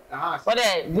 See, what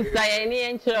this I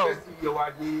any show.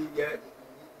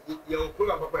 Your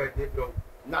program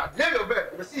now, there you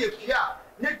bet. You see a Kia,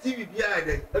 net TV behind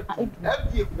it.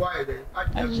 Empty quiet.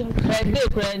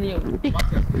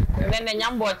 Then the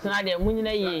young boys tonight, they're winning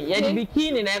a year. Yet be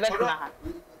keen in everything.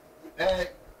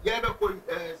 Yellow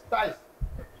styles.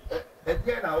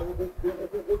 Again, I will be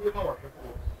more.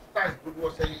 Styles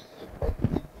was saying,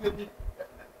 you need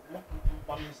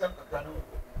some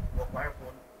my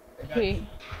phone. Okay.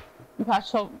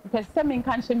 Pastor, the same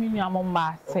can't show me a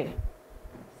mama say.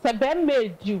 Seven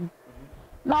made you.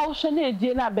 Now, she need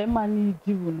you not be money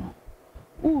due.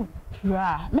 Ooh,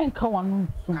 men come on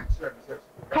soon.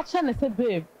 Catch and say,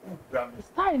 babe,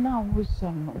 stay now with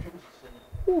some.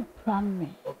 Ooh, plan me.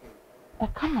 I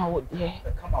come out there.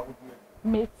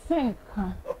 May think.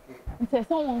 Okay. And say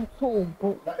someone told.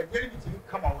 Come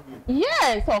out here.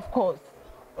 Yes, of course.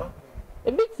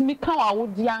 A bit me come out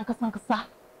with the Yanka Sankasa.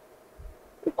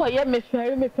 You me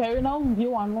ferry now, you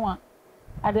one.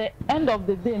 At the end of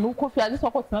the day, no coffee. I just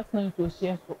walk not to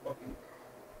share. So,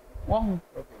 one.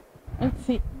 And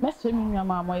see, Mr. Mia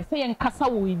Mamma is saying Casa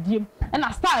with you, and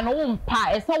I start no one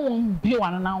pie, as I won't be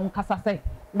one and now Casa say,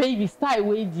 baby, style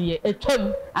with you, a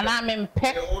chum, and I'm in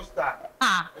pet.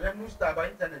 Ah, baby,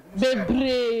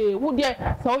 would you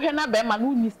so here not be my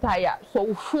new style,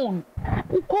 so phone.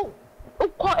 Uko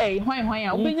a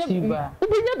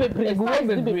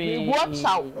watch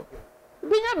out.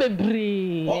 Be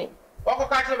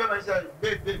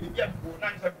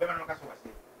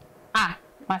ah,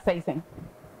 my saying.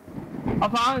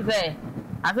 Of our say,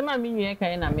 as a man, you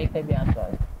can make a beer.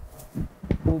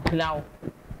 Who plow?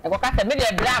 I got a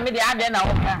million blah, maybe I don't know.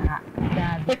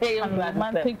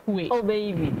 Romantic way. Oh,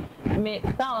 baby, make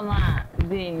sound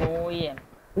they know ye.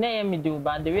 Nay, me do,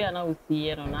 but the way I know see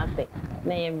it on nothing.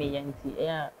 Nay, me and see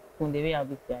air from the way I'll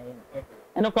be saying.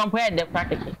 And no compare the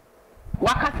practice.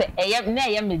 What can say? I am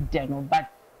nay, I'm a general, but.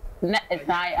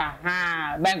 Sai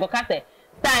aha bango kase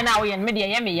sai na we media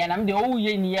yemi ya na me de o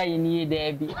ye ni ya ni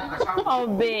there be oh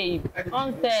babe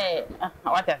on say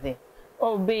what I say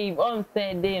oh babe on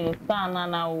say dey no sana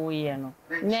na o ye no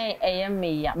na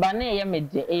yemi ya but na yemi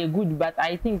je e good but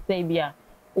I think say bia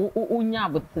unya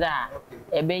butra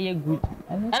e be ye good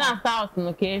and I start no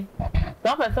okay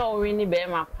so person o we ni be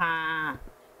ma pa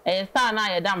e star na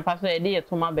ye dam pa so e dey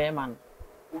to ma be ma no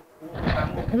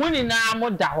muni na mo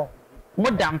da ho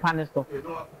Modern panisto.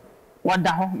 What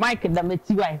the hell? Mike, the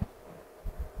Metsi wife.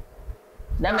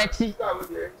 The Metsi.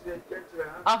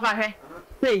 Okay.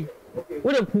 Say,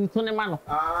 what a put on the man.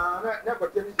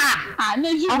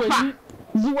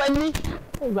 You and me.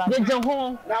 Did you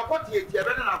home? Now, what you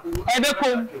ever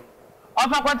come?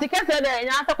 Of a particular said, and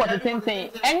after what the same thing.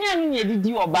 And you did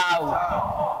you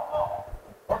about?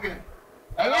 Okay.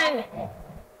 Hello.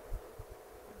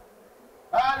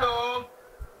 Hello?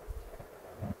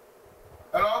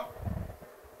 Hello.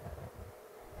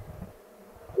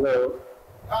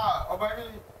 Obani,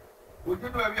 would you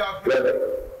know where we are free?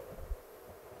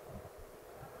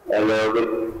 Hello.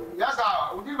 Yes,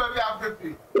 sir. Would you know where we are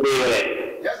free?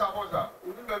 Yes, sir, sir.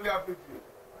 Would you know where we are free?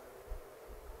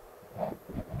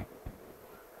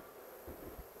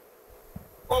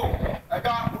 Oh, I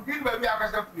got would you know where we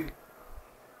are free?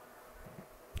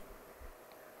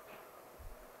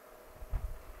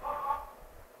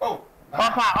 Oh.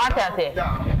 Papa, what I say?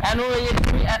 I know you.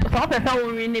 So person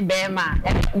will really be man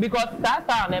because that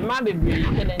time the man be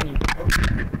killing you.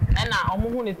 And now I'm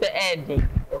going to say edgy.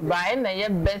 But in the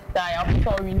best time, I'm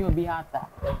sorry you be harder.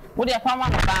 What the farmer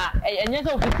about? And you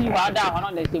see what down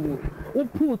on the table. Who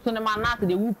put on the man after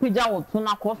the who put down to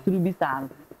not cost to be sad.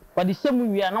 but the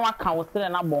shame we are no account was still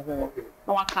an abo.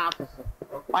 No account.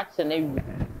 Watch an every.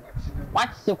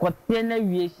 Watch the quotidian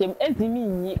aviation, and to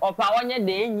me, of our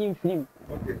day in film.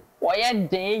 Why a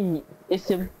day is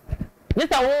him.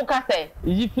 Mr. Walker say,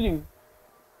 you film.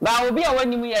 But I will be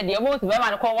when we are the most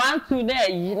women call 1 2 there,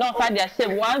 you know, find their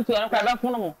shame 1 2 and a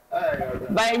phone.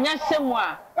 By a shame.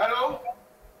 Hello?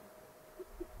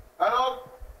 Hello?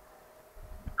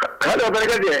 Hello,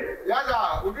 Brigadier. Yes,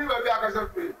 sir. We will be a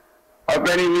free.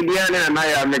 Opening Indiana and I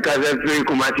am the cousin free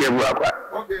Kumasi. Okay,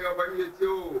 opening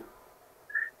you.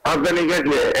 Opening it,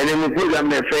 and then we put on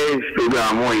the face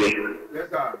program. Yes,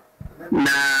 sir.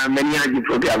 Na many of the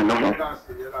program. No,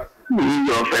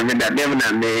 your family that never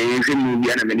may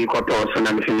Indiana many quarters and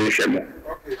I'm finishing.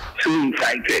 Okay. So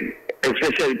excited,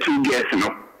 especially 2 years. No.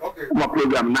 Okay. My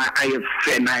program now I have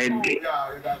said 9 days.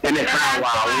 And it's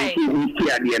how we see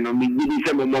at the end of me, give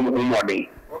some more day.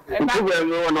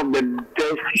 One of the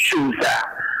best shoes are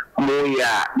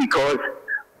because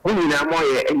when you are more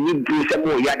and you do some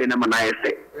more yard than a man I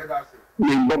say.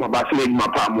 You bomb about making my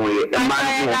palm away, a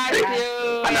man won't say.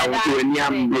 And I want to a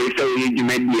young boy so you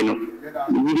may be, you know.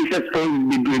 You just don't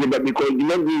be doing it because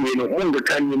you know, all the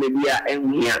time you may be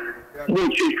and here. No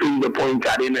choosing the point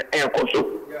at in the air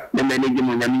coso. The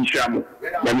management,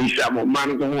 Yamishamo,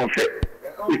 man, go off it.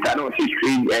 We cannot see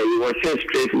screen, you were so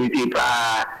straight with it.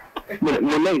 We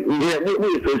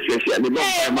so special. The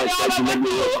don't much like you maybe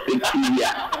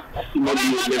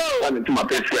to my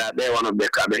picture. They're one of the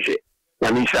cabbage.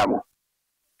 Yamishamo.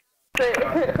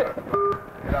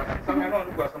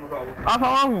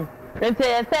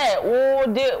 Say, oh,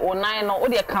 dear, or 9 or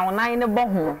the account 9 in the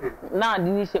now,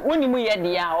 when we had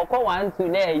the hour, call 1 2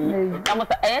 day. I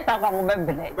must ask our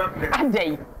remember a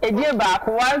day. A dear back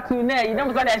 1 2 day. You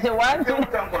don't say 1 2 a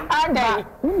day.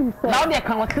 Now the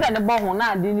account still at the bottom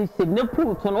now, didn't see no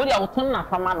proof on what you turn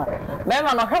up a man.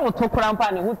 Remember, no have to cramp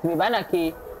and with me,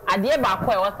 Banaki. A dear back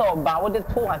where I was all about what the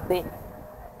 2 I say.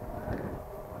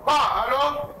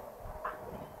 Hello?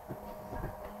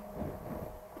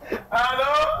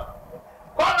 Hello?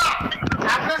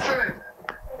 I'm listening.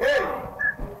 Hey.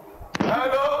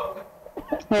 Hello.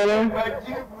 Hello.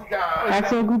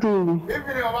 That's a good evening.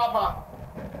 Evening, Papa.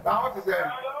 Now what is it?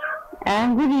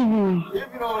 Good evening.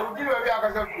 If you know, give me a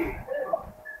free.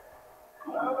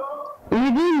 Good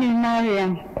evening,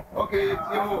 Mariam. Okay, it's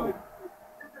you.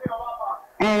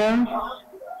 Hello.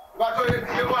 But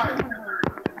it's your wife.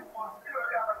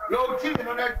 No, keep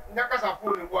on that. Nakasa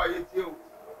phone, why it's you.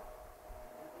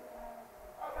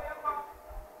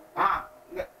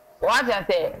 What I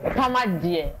say, Thomas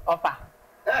dear, offer.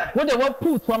 What they will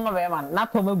put one of them,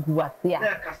 not Thomas Guasia.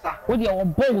 What you will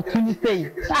both to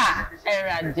say,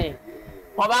 Era J.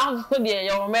 About so dear,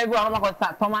 you may be on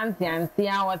Thomas and see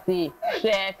our tea.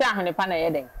 Share on the pan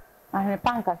heading. I have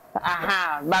pancas.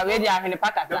 Aha, but really I have a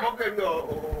packet.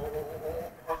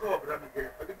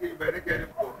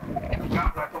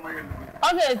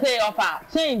 Okay, say offer,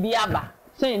 chain Biaba,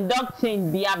 chain dog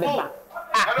chain Biaba.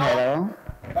 Hello.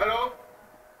 Hello.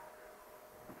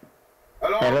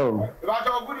 Hello.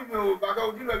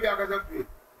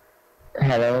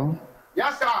 Hello.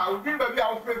 Yes, sir. I'll give you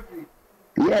our free.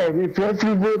 Yeah, we play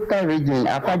free both region.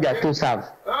 Apaja to serve.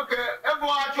 Okay,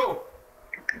 everyone.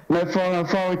 No, for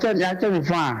actually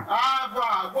far.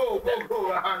 Go.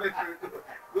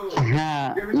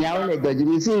 Yeah, only the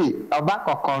you see,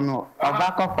 Obako Kono.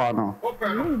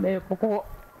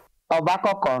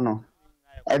 Obako Kono.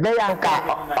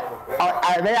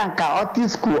 Ebeyanka oti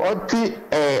school oti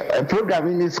program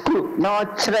in the school no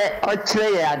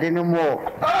ochre ya de no more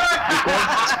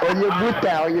because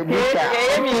oyebuta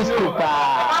oti school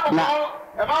pa na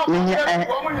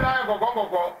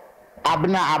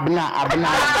abna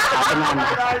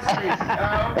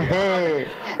hey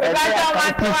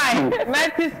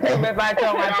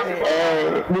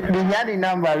we had the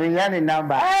number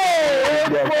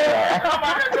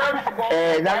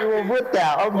that we vote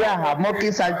Obra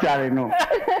Monkey Sanctuary no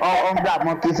or Obra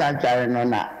Monkey Sanctuary no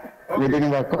na we didn't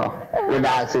work with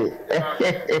us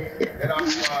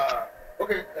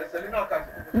okay Selena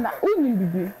na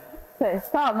bibi say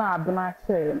style na abna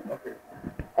share okay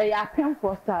I pay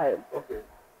for style okay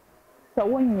so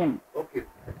wonyem okay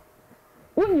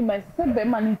wonyem say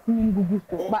man ntimi ngugu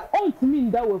so but ontimi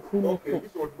nda we fu no so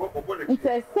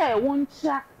it say won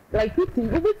cha like it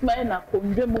my na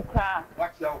konde mu kra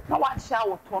na wa cha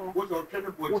wo to no wo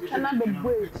tena be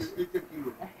boy 80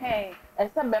 kilo eh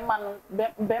say be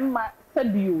ma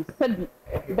sabi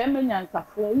be ma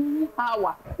nyansafo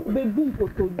hawa be bu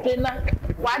nkoto dena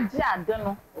wa je ade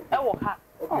no e wo ha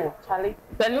oh Charlie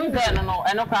salute no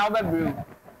eno kwa wo be brew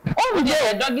oh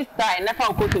je doggy style na fa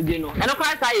nkoto de no eno kwa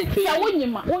sa ye twe ya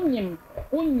wonyim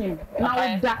unyim na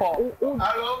uda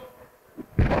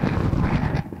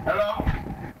hello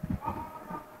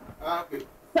okay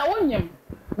sa unyim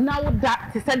na uda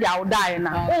te se dia uda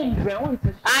na ombre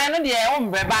onte I know the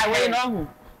ombre by way no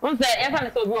hu say if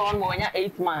I so be on mo nya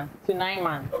 8 months to 9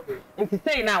 months nti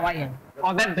say na wa yen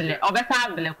obebele obesa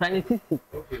bele kra ne sisi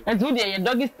nti wo de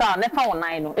doggy style ne fa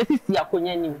wonan no esisi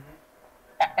akonya nim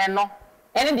eno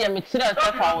ene de me kire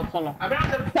se fa wo to no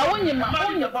sa unyima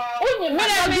me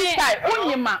doggy style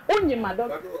unyima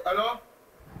dog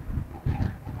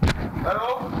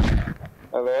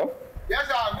hello yes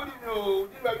sir good evening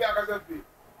di baby akasa fi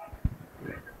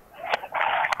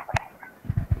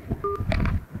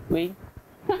we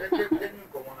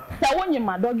sa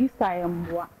unyima doggy style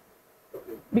mboa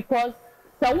because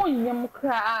sa unyim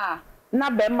kra na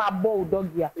be ma bow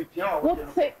doggy a wo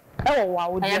te e wo wa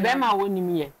wo ya be ma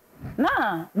wonim ye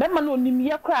na be ma no onim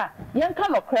ye kra yen ka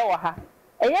no kra wo ha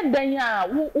eye dan a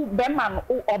wo be ma no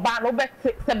oba no be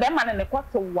te se be ma ne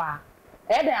kwate wa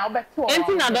eye dan a wo be te wo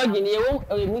enti na doggy ni wo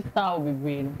emu style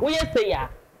bebre no wo ye say ya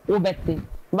wo be te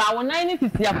ba wo nan ni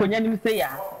sisi akonya nim say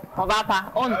ya oba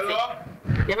pa onte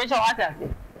ye be cho what ase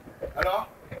hello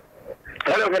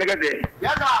Benegade.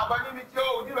 Yes, abani mi tio,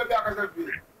 udi baby akasa fi.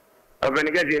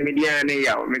 Benegade media ne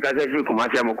ya, me kasa fi kuma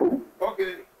sia moko.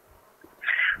 Okay.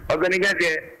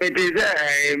 Benegade, it is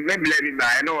me blame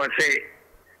ba no say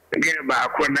again ba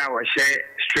ko na wo share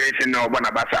straight no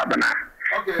bana basa bana.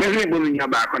 Okay. Me bo nya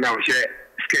ba ko na wo share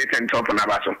straight and top na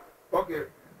baso. Okay.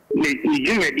 Ni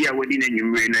you media wodi na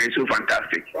nyumre na so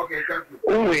fantastic. Okay, thank you.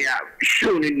 Oh yeah,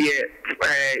 show ni there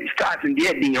starting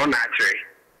there din on actually.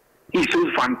 It's so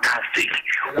fantastic.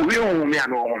 We don't me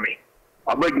and all me.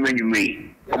 About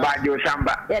you about your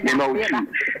samba, you know,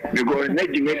 because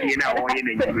let you make in our own.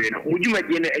 Would you make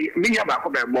me about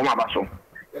Bomba Basso?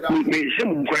 Me,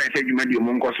 some said you made your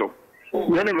moncoso.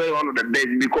 Whenever one of the best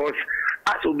because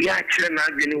as will be actually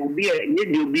not will be a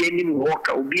you'll be any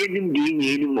walker, will be any being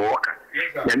any walker.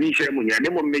 Yami ceremony, I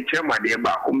never make sure my dear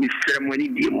about home ceremony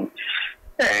demo.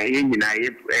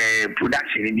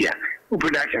 Production in India.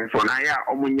 Production for Naya,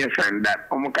 Omunya and that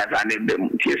Omukasa and the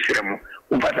Tiesremo,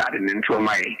 Umpasad and so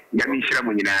my Yami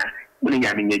Shramuna,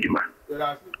 Muniyami Nejuma.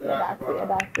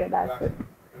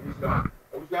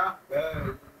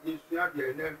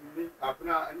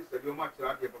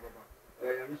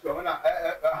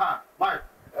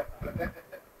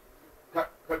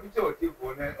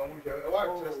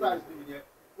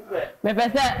 Me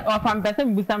pese o fam pese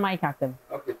busa my captain.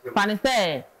 Okay. Fan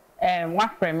say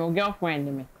what friend my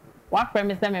girlfriend me. What friend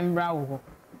me say me mbra wo.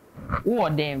 Wo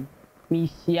dem me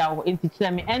hia wo enti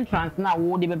kire me entrance na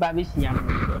wo de beba be hia.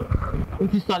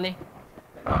 Enti sole.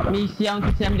 Me hia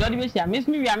enti kire me de be hia. Me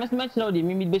wi am me kire wo de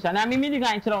me be hia. Na me di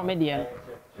kan kire wo me de.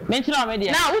 Me kire wo me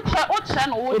de. Na wo kire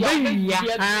no wo de.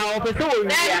 Ah, o pese wo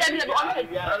wi.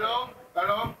 Hello.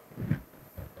 Hello.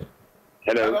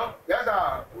 Hello. Yes,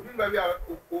 sir.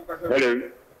 Hello.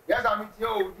 Yes, I'm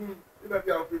here.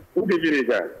 Who did you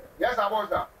sir? Yes, I was,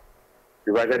 sir.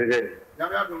 You guys are there?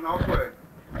 Yamia do now for it.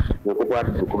 No, what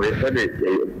to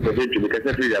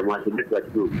secretary, I want to get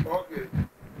that too. Okay.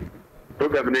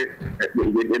 Program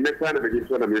the next one of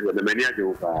the many a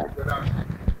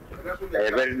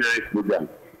very nice program.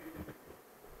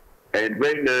 And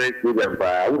very nice program.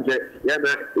 I would say, yeah,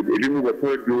 if you move a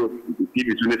third to keep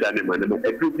it soon as animal,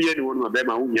 it could be anyone of them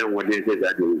who young what they say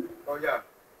that do. Oh, yeah.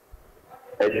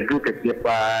 As you look at your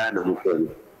pan and look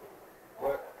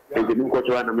and the new coach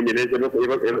one, I mean,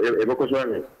 ever coach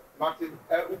one. Martin,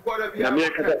 who got to be a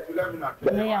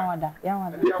Yawada. Yes,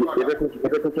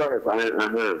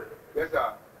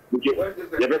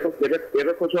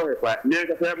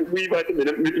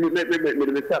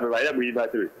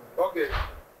 sir. Okay.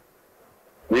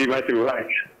 We might be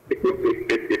right.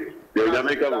 You're not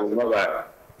making a move.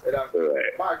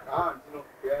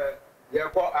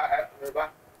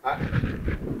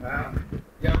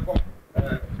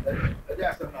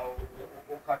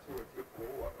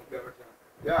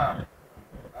 Yeah.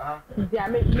 Yeah,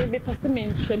 maybe person me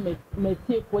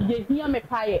see for the here me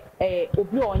pay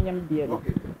obi onyam dear.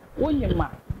 Onyema,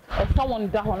 someone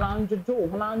da honan jojo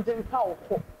honan jin power.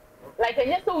 Like a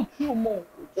yes so true mo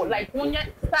like when you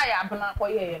say abana ko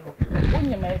ye no.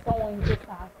 Onyema someone just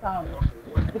sound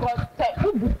because say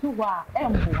ubutu wa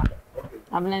emboa.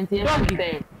 Ablanti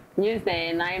say you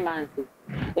say 9 months.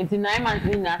 It's 9 months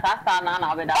in that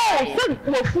na obeda. Oh, so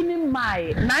we funi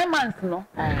my 9 months no.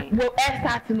 We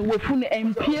starting we funi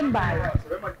MPM by.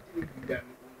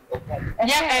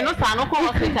 Yeah, and no san no call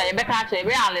hospital you be ka che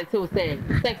be alert o say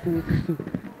sex is too.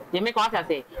 You make what I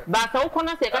say. But so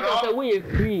corner say ka say we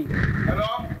free.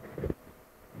 Hello.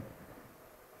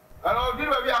 Hello, did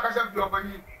we be akasa fi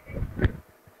ofani?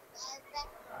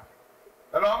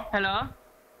 Hello? Hello?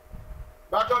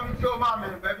 But I'm your mom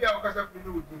and baby, I'll catch up with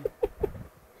you.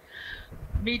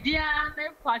 Media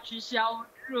and Patricia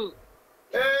Drew.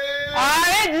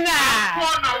 Original!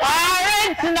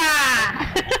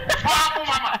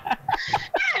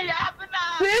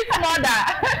 Sweet mother!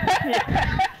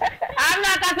 I'm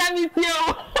not catching with you.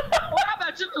 What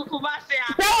about you, Kubasia?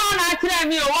 Don't actually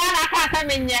me, one I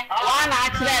can't yet. One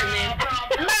actually.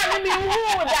 Maybe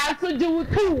who dance to do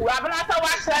too. I'm not so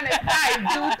much than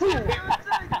do too.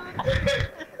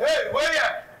 Hey,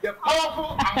 where you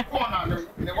powerful and corner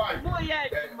in the white.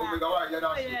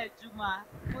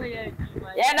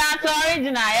 Yeah, that's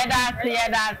original. Yeah,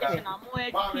 that's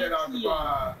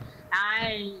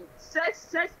I sex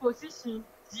position,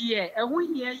 dear, and we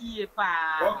hear ye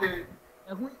pa. Okay.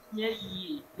 And we hear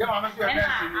ye. Yeah, I'm now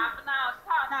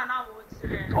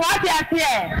what you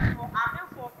say?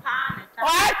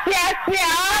 What you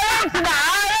say?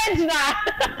 Original.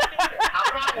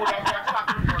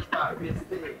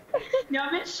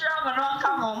 You're not sure we're not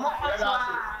coming.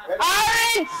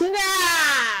 Original.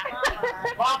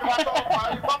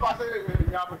 Papa said,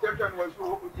 your protection was so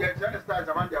good. Yes, stars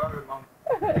around the other mom.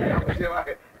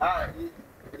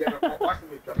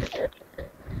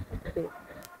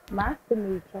 Master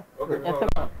Mitra.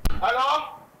 Hello?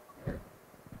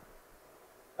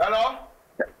 Hello?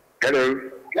 Hello.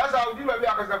 Yes, I'll do maybe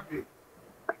I can help you.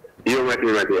 You might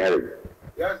be ready.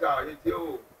 Yes, sir, it's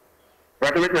you.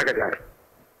 What do you make that?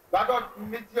 That got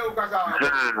meet you, Casa.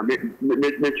 Me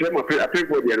chemo, I pay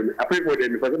for them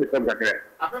because I'm some crack.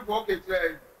 I think okay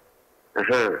today. I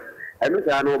know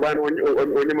I know one on your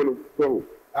phone.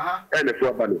 And a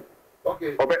swap.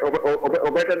 Okay.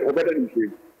 Better than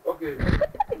you. Okay.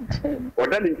 Or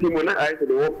that in team when I said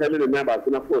the whole family members,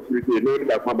 and of course, we know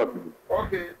that my back.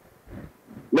 Okay.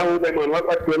 Now, then,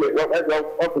 what to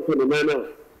the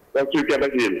manner that you can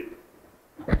again.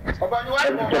 One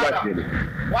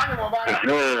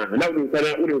Now, we can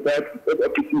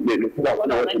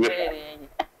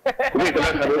Wait, that's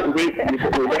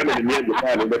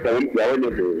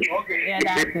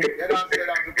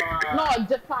no,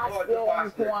 just pass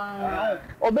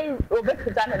obey,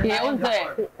 yeah,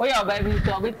 oh, your baby,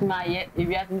 so with my if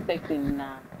you have section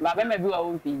now. But maybe I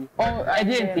won't feed. Oh, I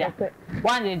didn't see.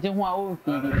 One day, you won't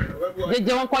feed. The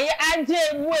John Quiet and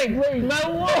Jim, wait,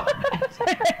 no.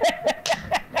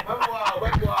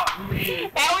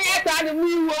 And we have to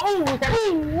move.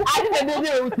 I didn't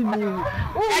know to move.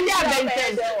 Oh,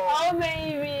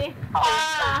 baby.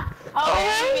 Oh,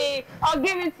 baby. Oh,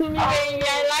 give it to me, baby. I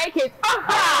like it.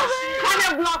 Kind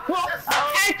of block.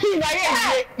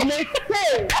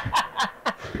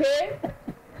 Okay.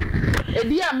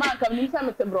 Dear man, come in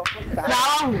some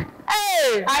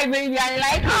hey, I baby, I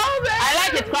like it. Oh, baby. I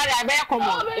like it. I better come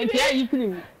on. If you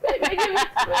please. Baby, I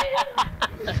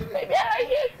like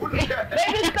it.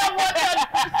 Baby,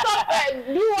 stop it.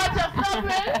 Do what you're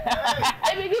stopping.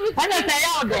 Baby, give it to me. I say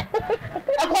out there.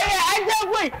 Okay, I just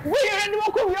wait. Wait.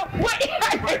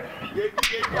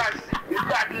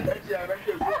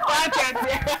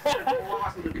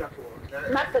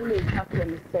 Nothing is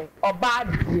happening. Say, or bad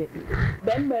yet.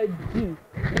 Then my do.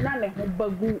 None of them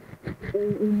bagu.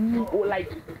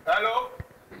 Like. Hello?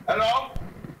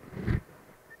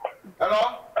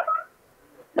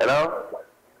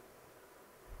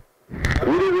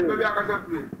 Maybe I can help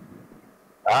you.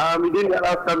 we didn't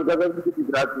allow some government to be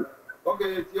gratis.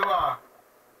 Okay, it's you.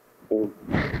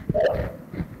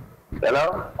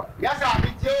 Hello? Yes, sir,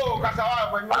 it's you.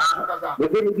 Kasawa, when you Kasa.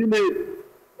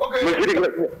 Okay.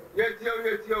 Yes,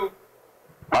 you.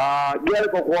 Get a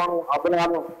one,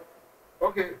 Abraham.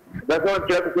 Okay. That's all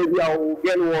just to say, I will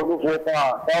get one for far.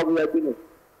 How we are doing.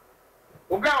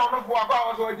 Okay, I'm for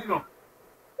about what you know.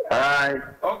 Aye.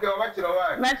 Okay, I'll let you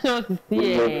know. Let's show to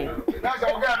see. That's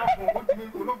okay, I'm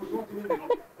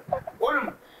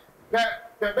not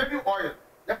baby oil.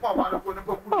 That's why I'm going to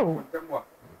put them.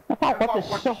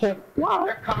 Wow.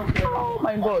 Oh,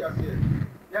 my God.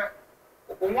 Yeah.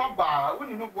 One bar, when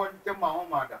you know what you tell my own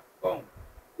mother. Oh,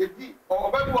 if the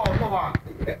or baby or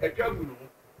a trouble,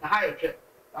 a higher check.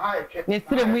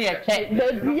 Nestre mu ye che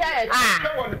baby ya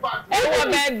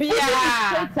baby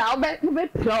ya I'll bet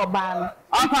pro ban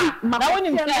ofa na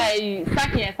woni say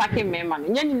sake me ma no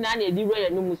nya nyina na edi roya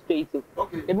no mu straight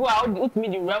okay ebi wa utimi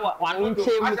di roya wan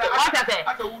nche mu o tete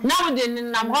na wo de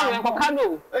nam ho we ko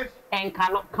kano enka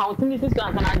no count ni sister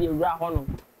anka na de roya ho no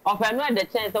ofa no the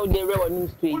chance wo de roya no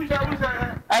straight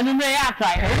anu me ya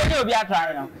try wo de obi a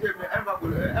try no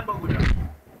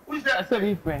so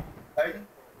be friend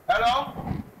hello?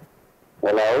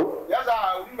 Hello? Yes,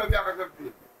 sir. We may be able to help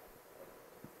you.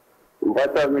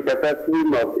 What are we capacity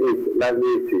of it? Let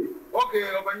me see. Okay,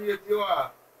 open your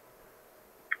door.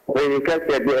 We can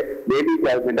say baby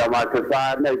tells me that my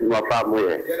father is my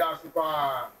family.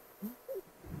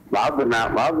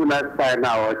 Mabuna sign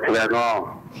now,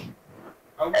 Treno.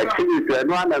 Actually,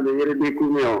 Treno, and the very big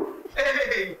Kumio.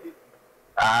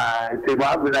 It's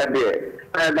Mabuna there.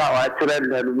 And now I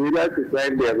train and we like to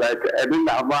sign there, but I didn't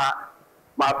have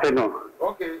my penal.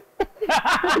 Okay.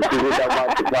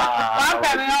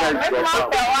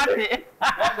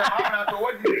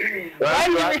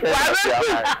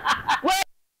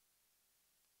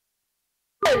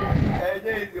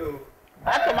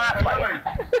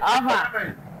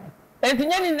 If you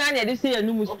know this is a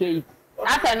new straight.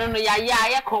 After no,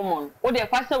 yeah, common. What the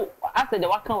first after the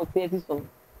work out say so.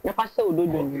 The first show do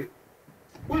do.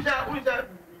 Who's that?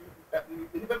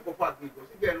 Even for fast because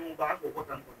you get no back for what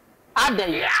I'm going.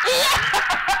 Ade.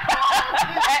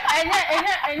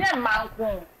 Enya manko.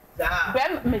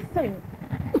 Bem me sing.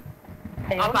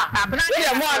 Aba, abna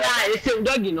dey mo na esem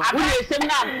dogi no. We dey esem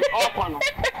na okọ no.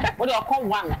 We dey okọ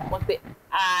 1, we say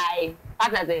I,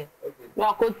 after say. No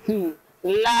okọ 2,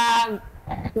 la,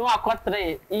 no okọ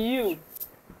 3, you.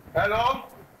 Hello?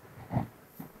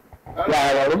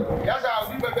 Hello? Yes, I'll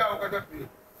be better okọ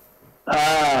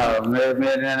 3.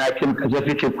 Me na kim ka je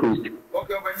fiche coast.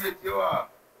 Okay, when you are.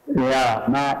 Yeah,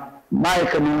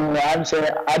 Mike, I'm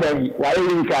saying, why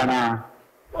you can?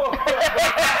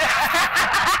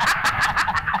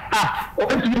 Oh,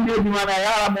 you need man, I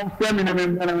am on feminine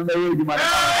and the man.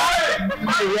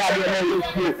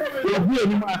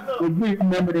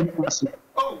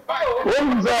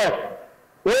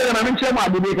 Well, I'm sure my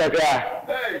debate. I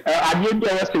did the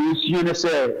rest of you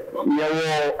say,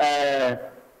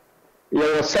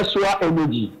 your sexual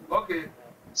energy. Okay.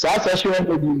 Sexual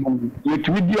energy, you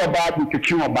tweet you about the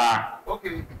kitchen bar.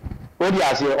 Okay. What do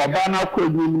you say? Obama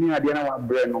could be near the end of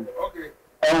Breno. Okay.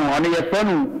 And on your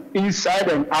phone, inside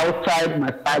and outside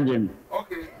massaging.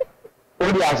 Okay.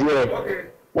 What do you say? Okay.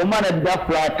 Woman at that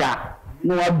flatter,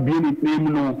 no one being it name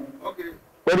no. Okay.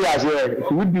 What do you say?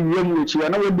 Would be room which you are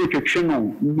not the kitchen.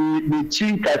 The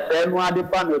chink at the one the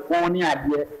pan of phony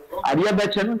idea. I hear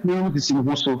better not to see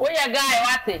who so. We a guy,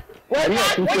 what it? We a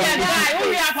guy,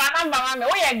 we have a number,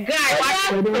 we a guy, what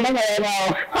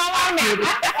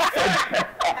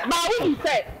but what you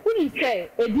say,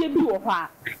 a dear do of her,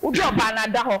 would your banner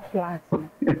dog flat? Can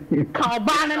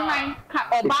ban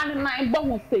 9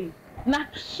 bones say,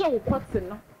 not show what's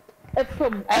enough. And if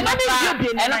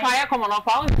I come on a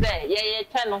phone, say, yeah,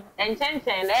 channel, and change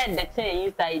and the chain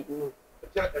inside you.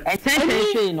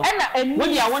 And when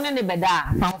you are one in the bed,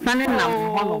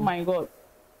 oh my God.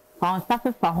 Found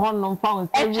something for Honor, found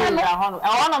I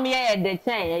want me at the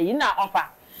chain, you know, offer.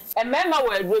 And member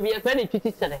will be a penny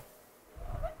today.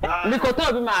 Because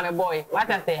of my boy, what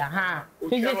I say, aha,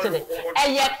 today.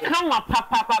 And yet, come up,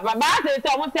 papa, but I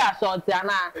tell what I saw,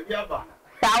 Tiana.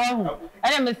 Tower,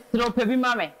 and I'm a stroke of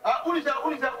mammy. Who is a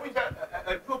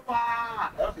trooper?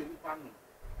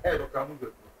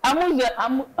 I'm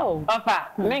oh, papa,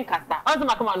 Menkasa. Also,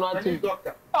 my command,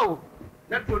 doctor. Oh,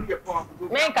 that's only a poem.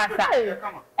 Menkasa,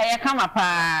 I come up,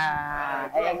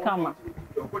 I come.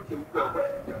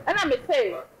 And I may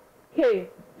say, hey,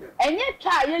 and yet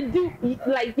try you do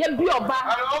like you be your back.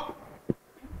 Hello,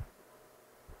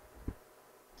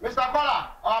 Mr.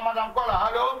 Kola, Madam Kola,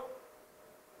 hello.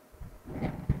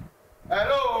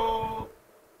 Hello.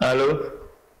 Hello.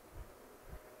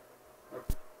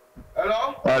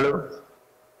 Hello. Hello.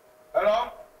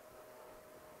 Hello.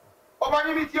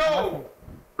 Open with you.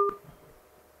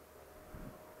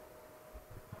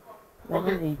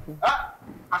 Okay.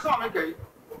 I saw me.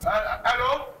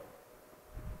 Hello.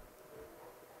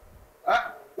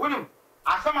 William.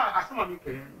 I saw me.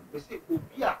 They say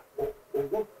Obia or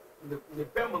go the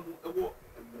Belmont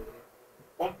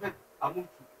on pet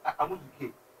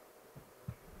Amuki.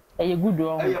 A good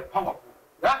one. A powerful.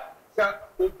 That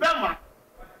Obama.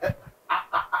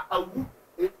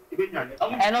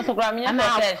 And also, Grammy, and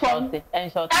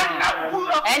short.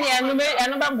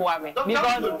 And number one because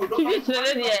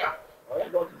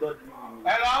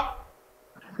hello?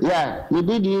 Yeah, you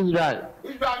did Israel.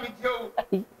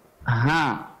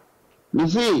 Uh-huh. You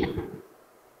see,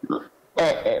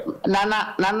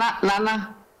 Nana.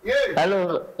 Yes.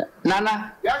 Hello,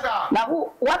 Nana. Yes, sir.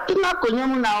 Now, what in a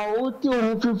conyamu now? What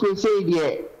you say,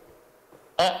 dear?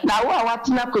 Now, what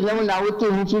in a conyamu now? What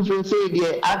you say,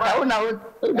 dear? I don't know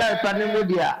that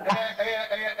Panamudia.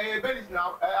 Bellis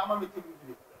now, I'm a meeting with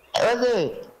you. Was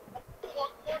it?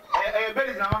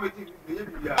 Bellis now, I'm a meeting with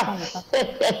you.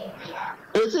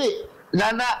 You see,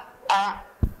 Nana,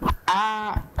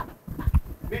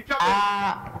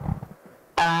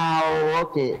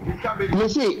 okay. You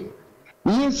see,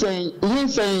 you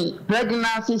say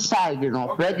pregnancy side, you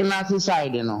know.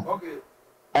 Okay.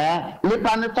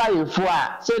 nipa ne fa yefo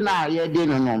a se na ye de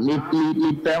no no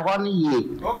me pe ho no ye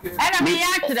ana me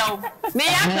ya kira o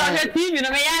TV no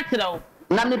me ya kira o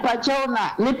na nipa chew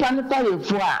na nipa ne fa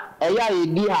yefo a eya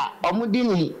edi a omudi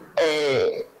ni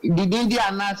didindi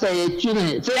anasa ye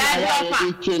twine se na ya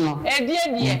ye twi no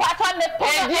edie papa ne po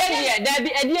edie da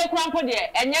bi edie kwanko de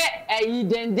enye ayi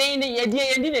denden ne yedie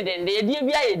yedi ne denden edie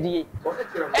bia yedie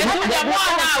edu de mo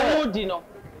na awudi no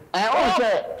o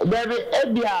se baby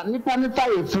ebia nipa ne fa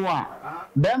yefo a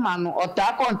be ma no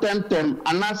ota contemtem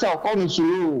anasa okono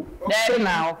suru se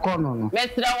na okono no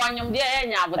mesra wanyum de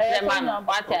enya abotre ma no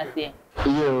kwate ase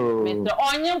yo mesra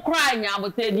onyim kra nya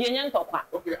abotre de enye ntokwa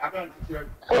okay I don't teach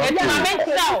o de ma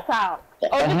mesra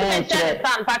o de mesra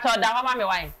stand pa cho da mama me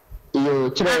wan yo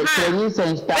tre ni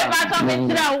sense ta be pa cho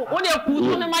mesra o de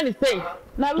kusu ne ma ni sei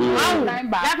na we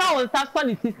ba da fa won sa so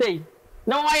ni sei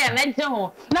no wa ya na je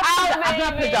ho na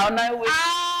peda na we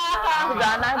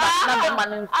peda na ba na be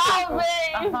man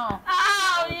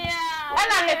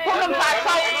ana ne tono pa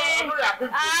so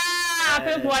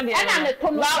people one ana ne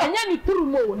tono anya ni turu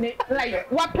mo ne like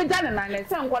wa peda na na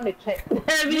se ngwa ne che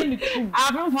ni turu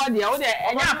afin for there o de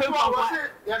anya afin for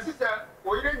ya sister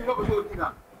o yire ni no ko so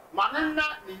tina manenna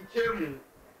ni nchemu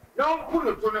no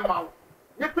puno to ne ma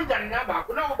ye peda na ba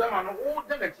ko na wo be ma no wo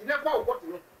de na chi ne fa wo ko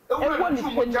tinu ewo ni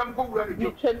turu jam ko wura ni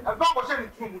turu e fa ko se ni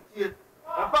turu tie e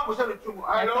fa ko se ni turu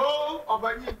hello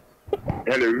obani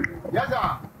hello yes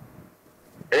sir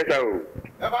hello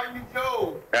obani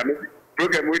jo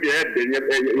program with the head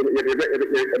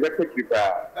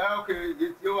okay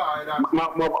it's you are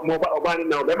Obana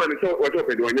now the man so what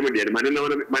open when you did man now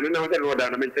that road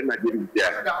down I mentioned my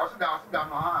dear down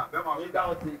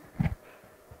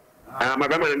my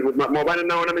Mobana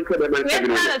now I mentioned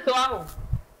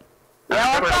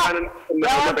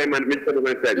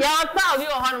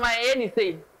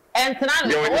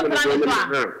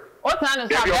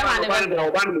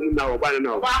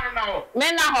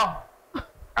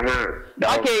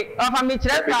okay, of a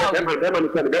mistress. My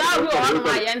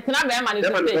antenna be man to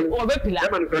say, or be pillar.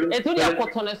 It's only a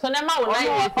cotton, so never will I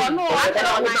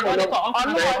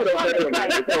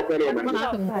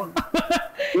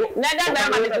never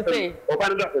man to say.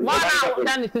 More now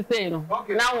than to say, no. Now,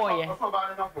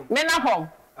 men are home.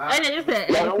 And you say,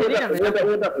 okay,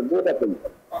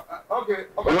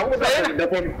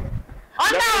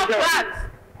 on now, flat.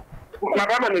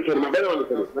 Madame Anutole.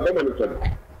 Madame Anutole.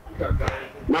 I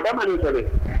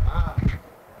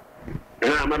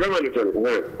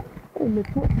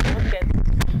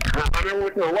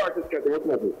want to work this cat.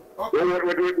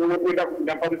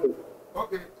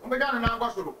 Okay.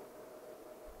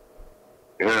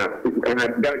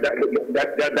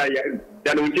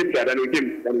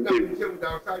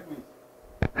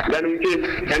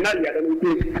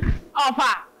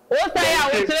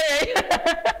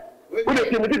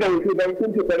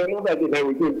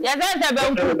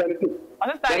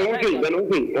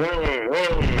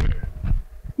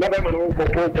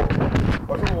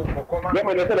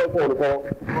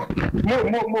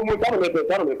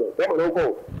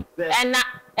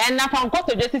 and na from court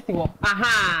to justice wo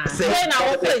aha say na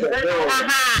wo say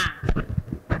aha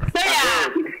say ya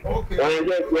okay yes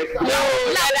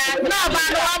no ba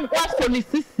no am cost for ni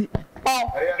sisi oh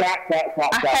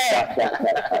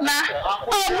na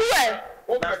oh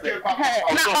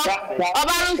na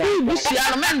ọba ló sí ìbùsùn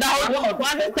àná mẹ́ta ọdún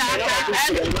wọn ti ta aka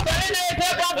ẹni tó ní ní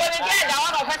ìfẹ́ pọ́npọ́n ní bẹ́ẹ̀ dà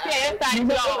wọ́n ọ̀fẹ́ sí ẹ̀yẹ sáà ní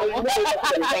ìlú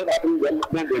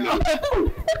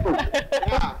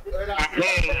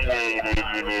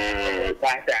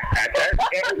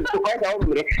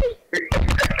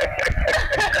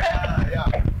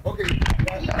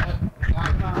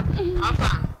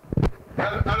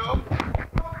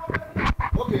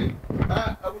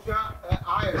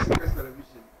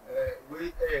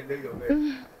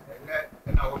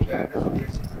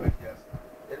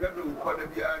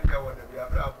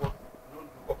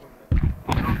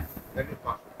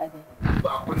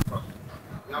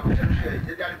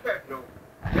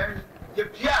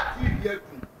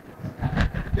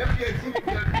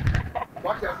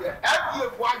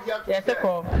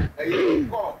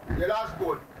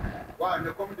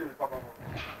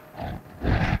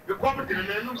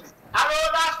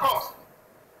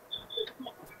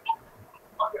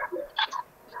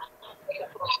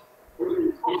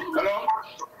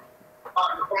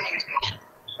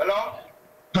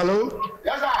Hello?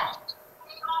 Yes, sir.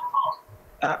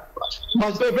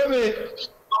 Master Femi.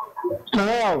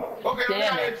 Now. Okay,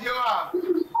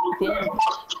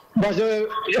 Master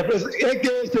AK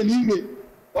Senime.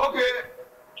 Okay.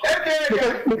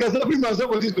 Because every master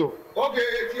was it. Okay,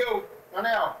 it's you.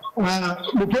 Now.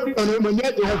 We put on the money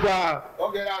to have.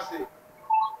 Okay, that's it.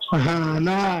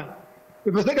 Nah.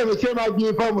 If I can share my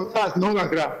view from us, no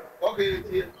longer. Okay.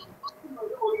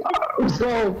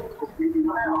 So,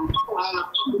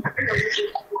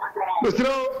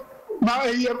 now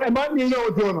I might be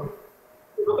your donor.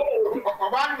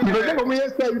 Because we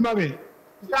mommy.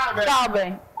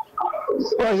 Starving.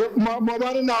 More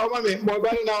money now, mommy. More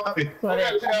money now, mommy. More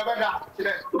money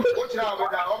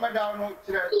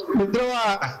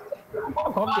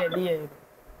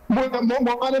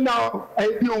now. I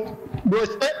know.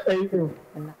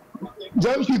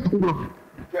 James, you.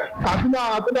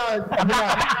 Abina.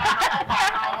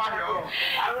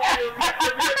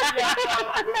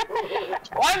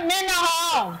 One minute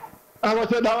home. I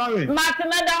was at the army.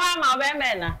 Martina Dahama,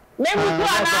 women. Maybe two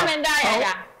are and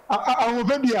die. I will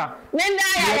be here. Linda,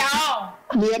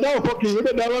 we are now fucking with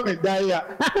the government.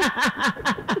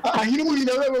 I hear you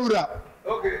never.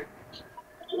 Okay.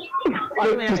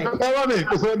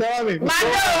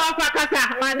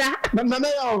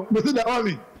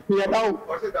 We are now.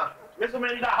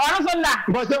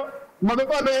 Mother,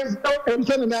 I'm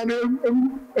sending a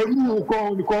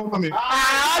call me.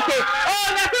 Ah, okay. Oh,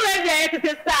 that's already a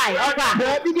style.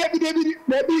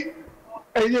 Maybe,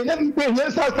 and you didn't pay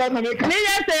your son and make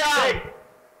it.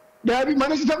 There be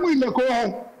managed to win the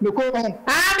call.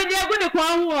 Ah, but they're going to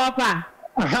call who offer.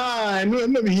 Aha, I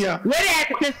know here. Where is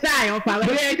the style of our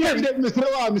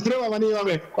Mr. Money.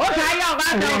 What are you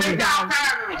about?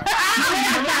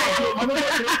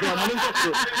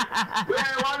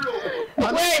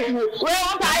 Wait, where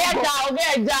I down,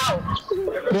 get down.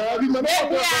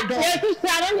 Yes, to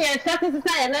stand here,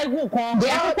 satisfy and I go home.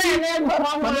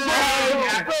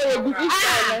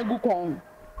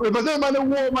 If I say money,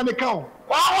 war, money count.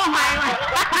 Oh, my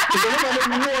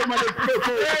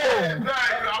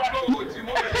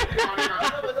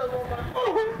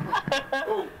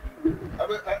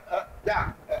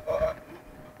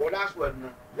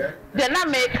Then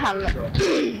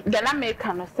I make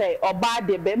say, or bad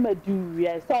the Bema do,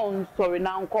 yes, so sorry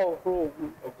now call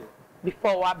home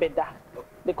before I better.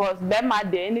 Because Bema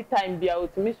day anytime be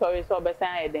out to me, sorry, so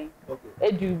beside then.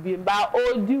 Edu be about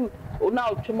all do,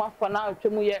 now chuma for now,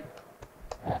 chumu yet.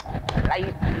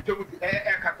 Like,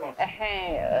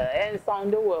 and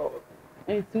sound the world.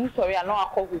 And too sorry, I know I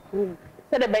call with room.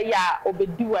 Said the bay,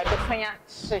 obedu, I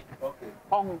beside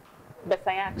on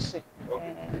beside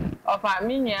of our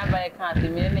minion by can't be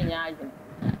many agent.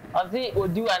 Or they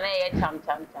would do an air cham.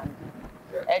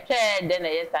 A chair, then a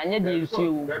yes, I need you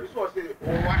to.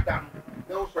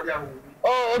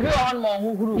 Oh, you on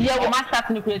more who you must have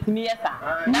to create me, yes, sir.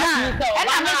 And I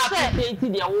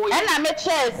make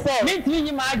sure, say, make me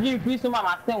imagine free some of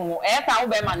my son, as I'll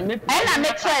be man, and I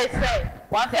make sure, say,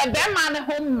 what's a bear man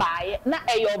home by, not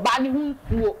a your body who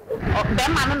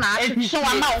them man, I show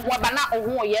a mouth, what but not a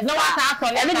war, yes, no one asked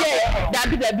on any day, that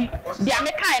be the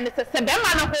American, it's a bear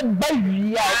man home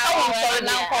baby, but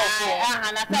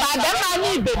them I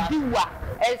need the doer.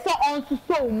 And so on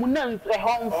so months a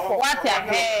home for what a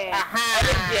hair.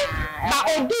 But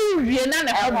oh, do you none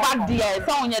of her bad dear?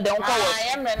 So on your don't go.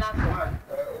 I am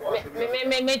me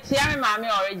mammy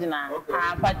original.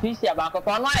 Patricia back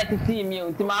upon one to see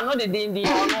me. To my no the dindy,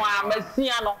 no, I'm a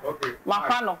Siano,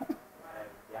 Mafano.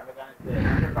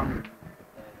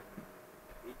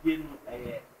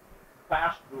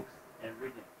 Fire strokes and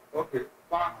reading. Okay,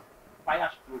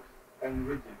 fire strokes and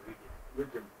reading.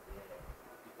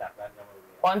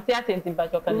 On theatre in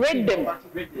read them.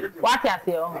 What I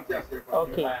say?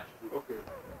 Okay.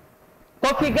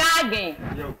 Coffee Gargan.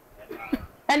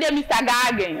 And then Mr.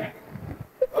 Gargan.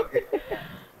 Okay.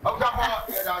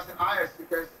 There's an IS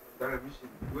television.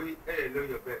 We know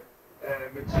your bed.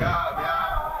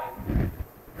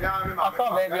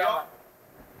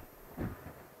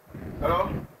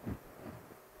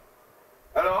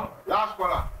 Hello? Last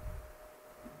caller.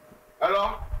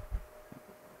 Hello?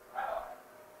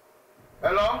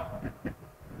 Hello?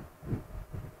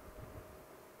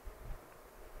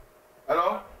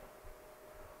 Hello?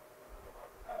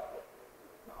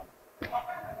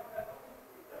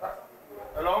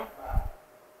 Hello?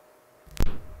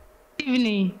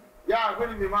 Evening. Yeah,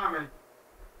 good evening, mommy.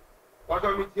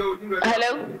 Hello?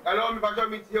 Hello,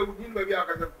 me.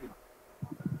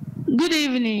 Good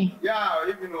evening. Yeah,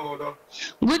 evening.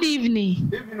 Good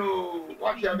evening. Evening,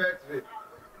 what's your birthday?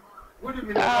 Good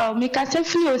evening. Oh, me kase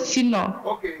free osino.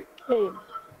 Okay.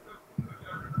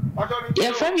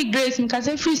 Your friend Grace, me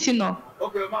kase free osino.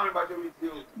 Okay, man, but you meet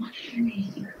you.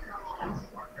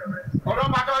 Oh, no,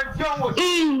 but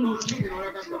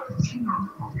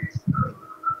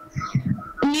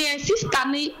Me sister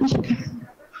ni.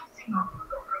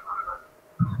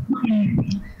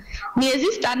 Me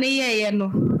sister ni ye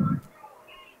no.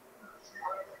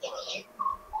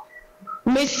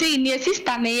 Messi ne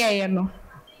sister ne ye no.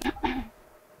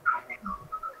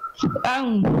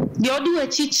 The other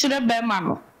teacher be man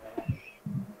no.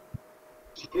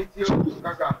 It's you,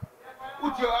 Kaka.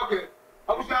 Put your okay.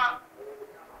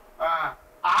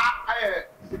 I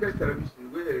see the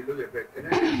television where you look at it, and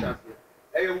then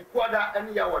a quarter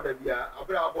any hour that we are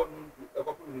about a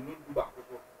couple of noon back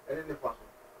and then the person.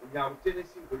 We are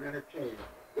Tennessee, we're going to change.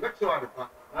 The next one,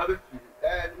 I will feel,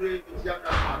 and we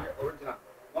original.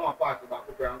 No part about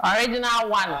the ground. Original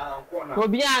one. Will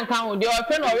be uncountable. The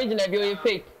friend original, you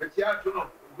fake. But you have to know,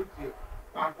 good to you.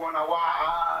 I'm going to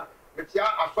but you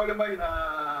are Solomon and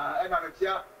I'm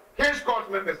here. Case court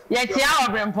members. Yes,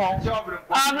 Obrimpo.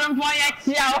 Obrimpo,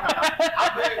 yes,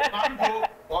 I'm going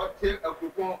or take a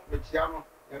coupon with Chiano,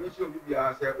 and we should be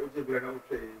as a Ojibwe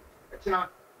trade. A china,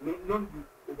 none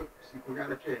over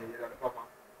Sikuana trade, Papa.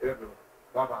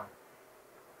 Bye bye.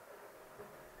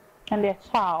 And they're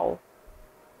ciao.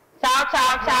 Ciao,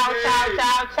 ciao, ciao, ciao,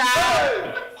 ciao, ciao.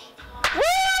 Woo!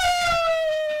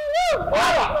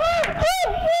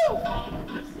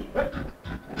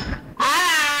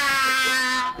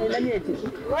 Ah! Let me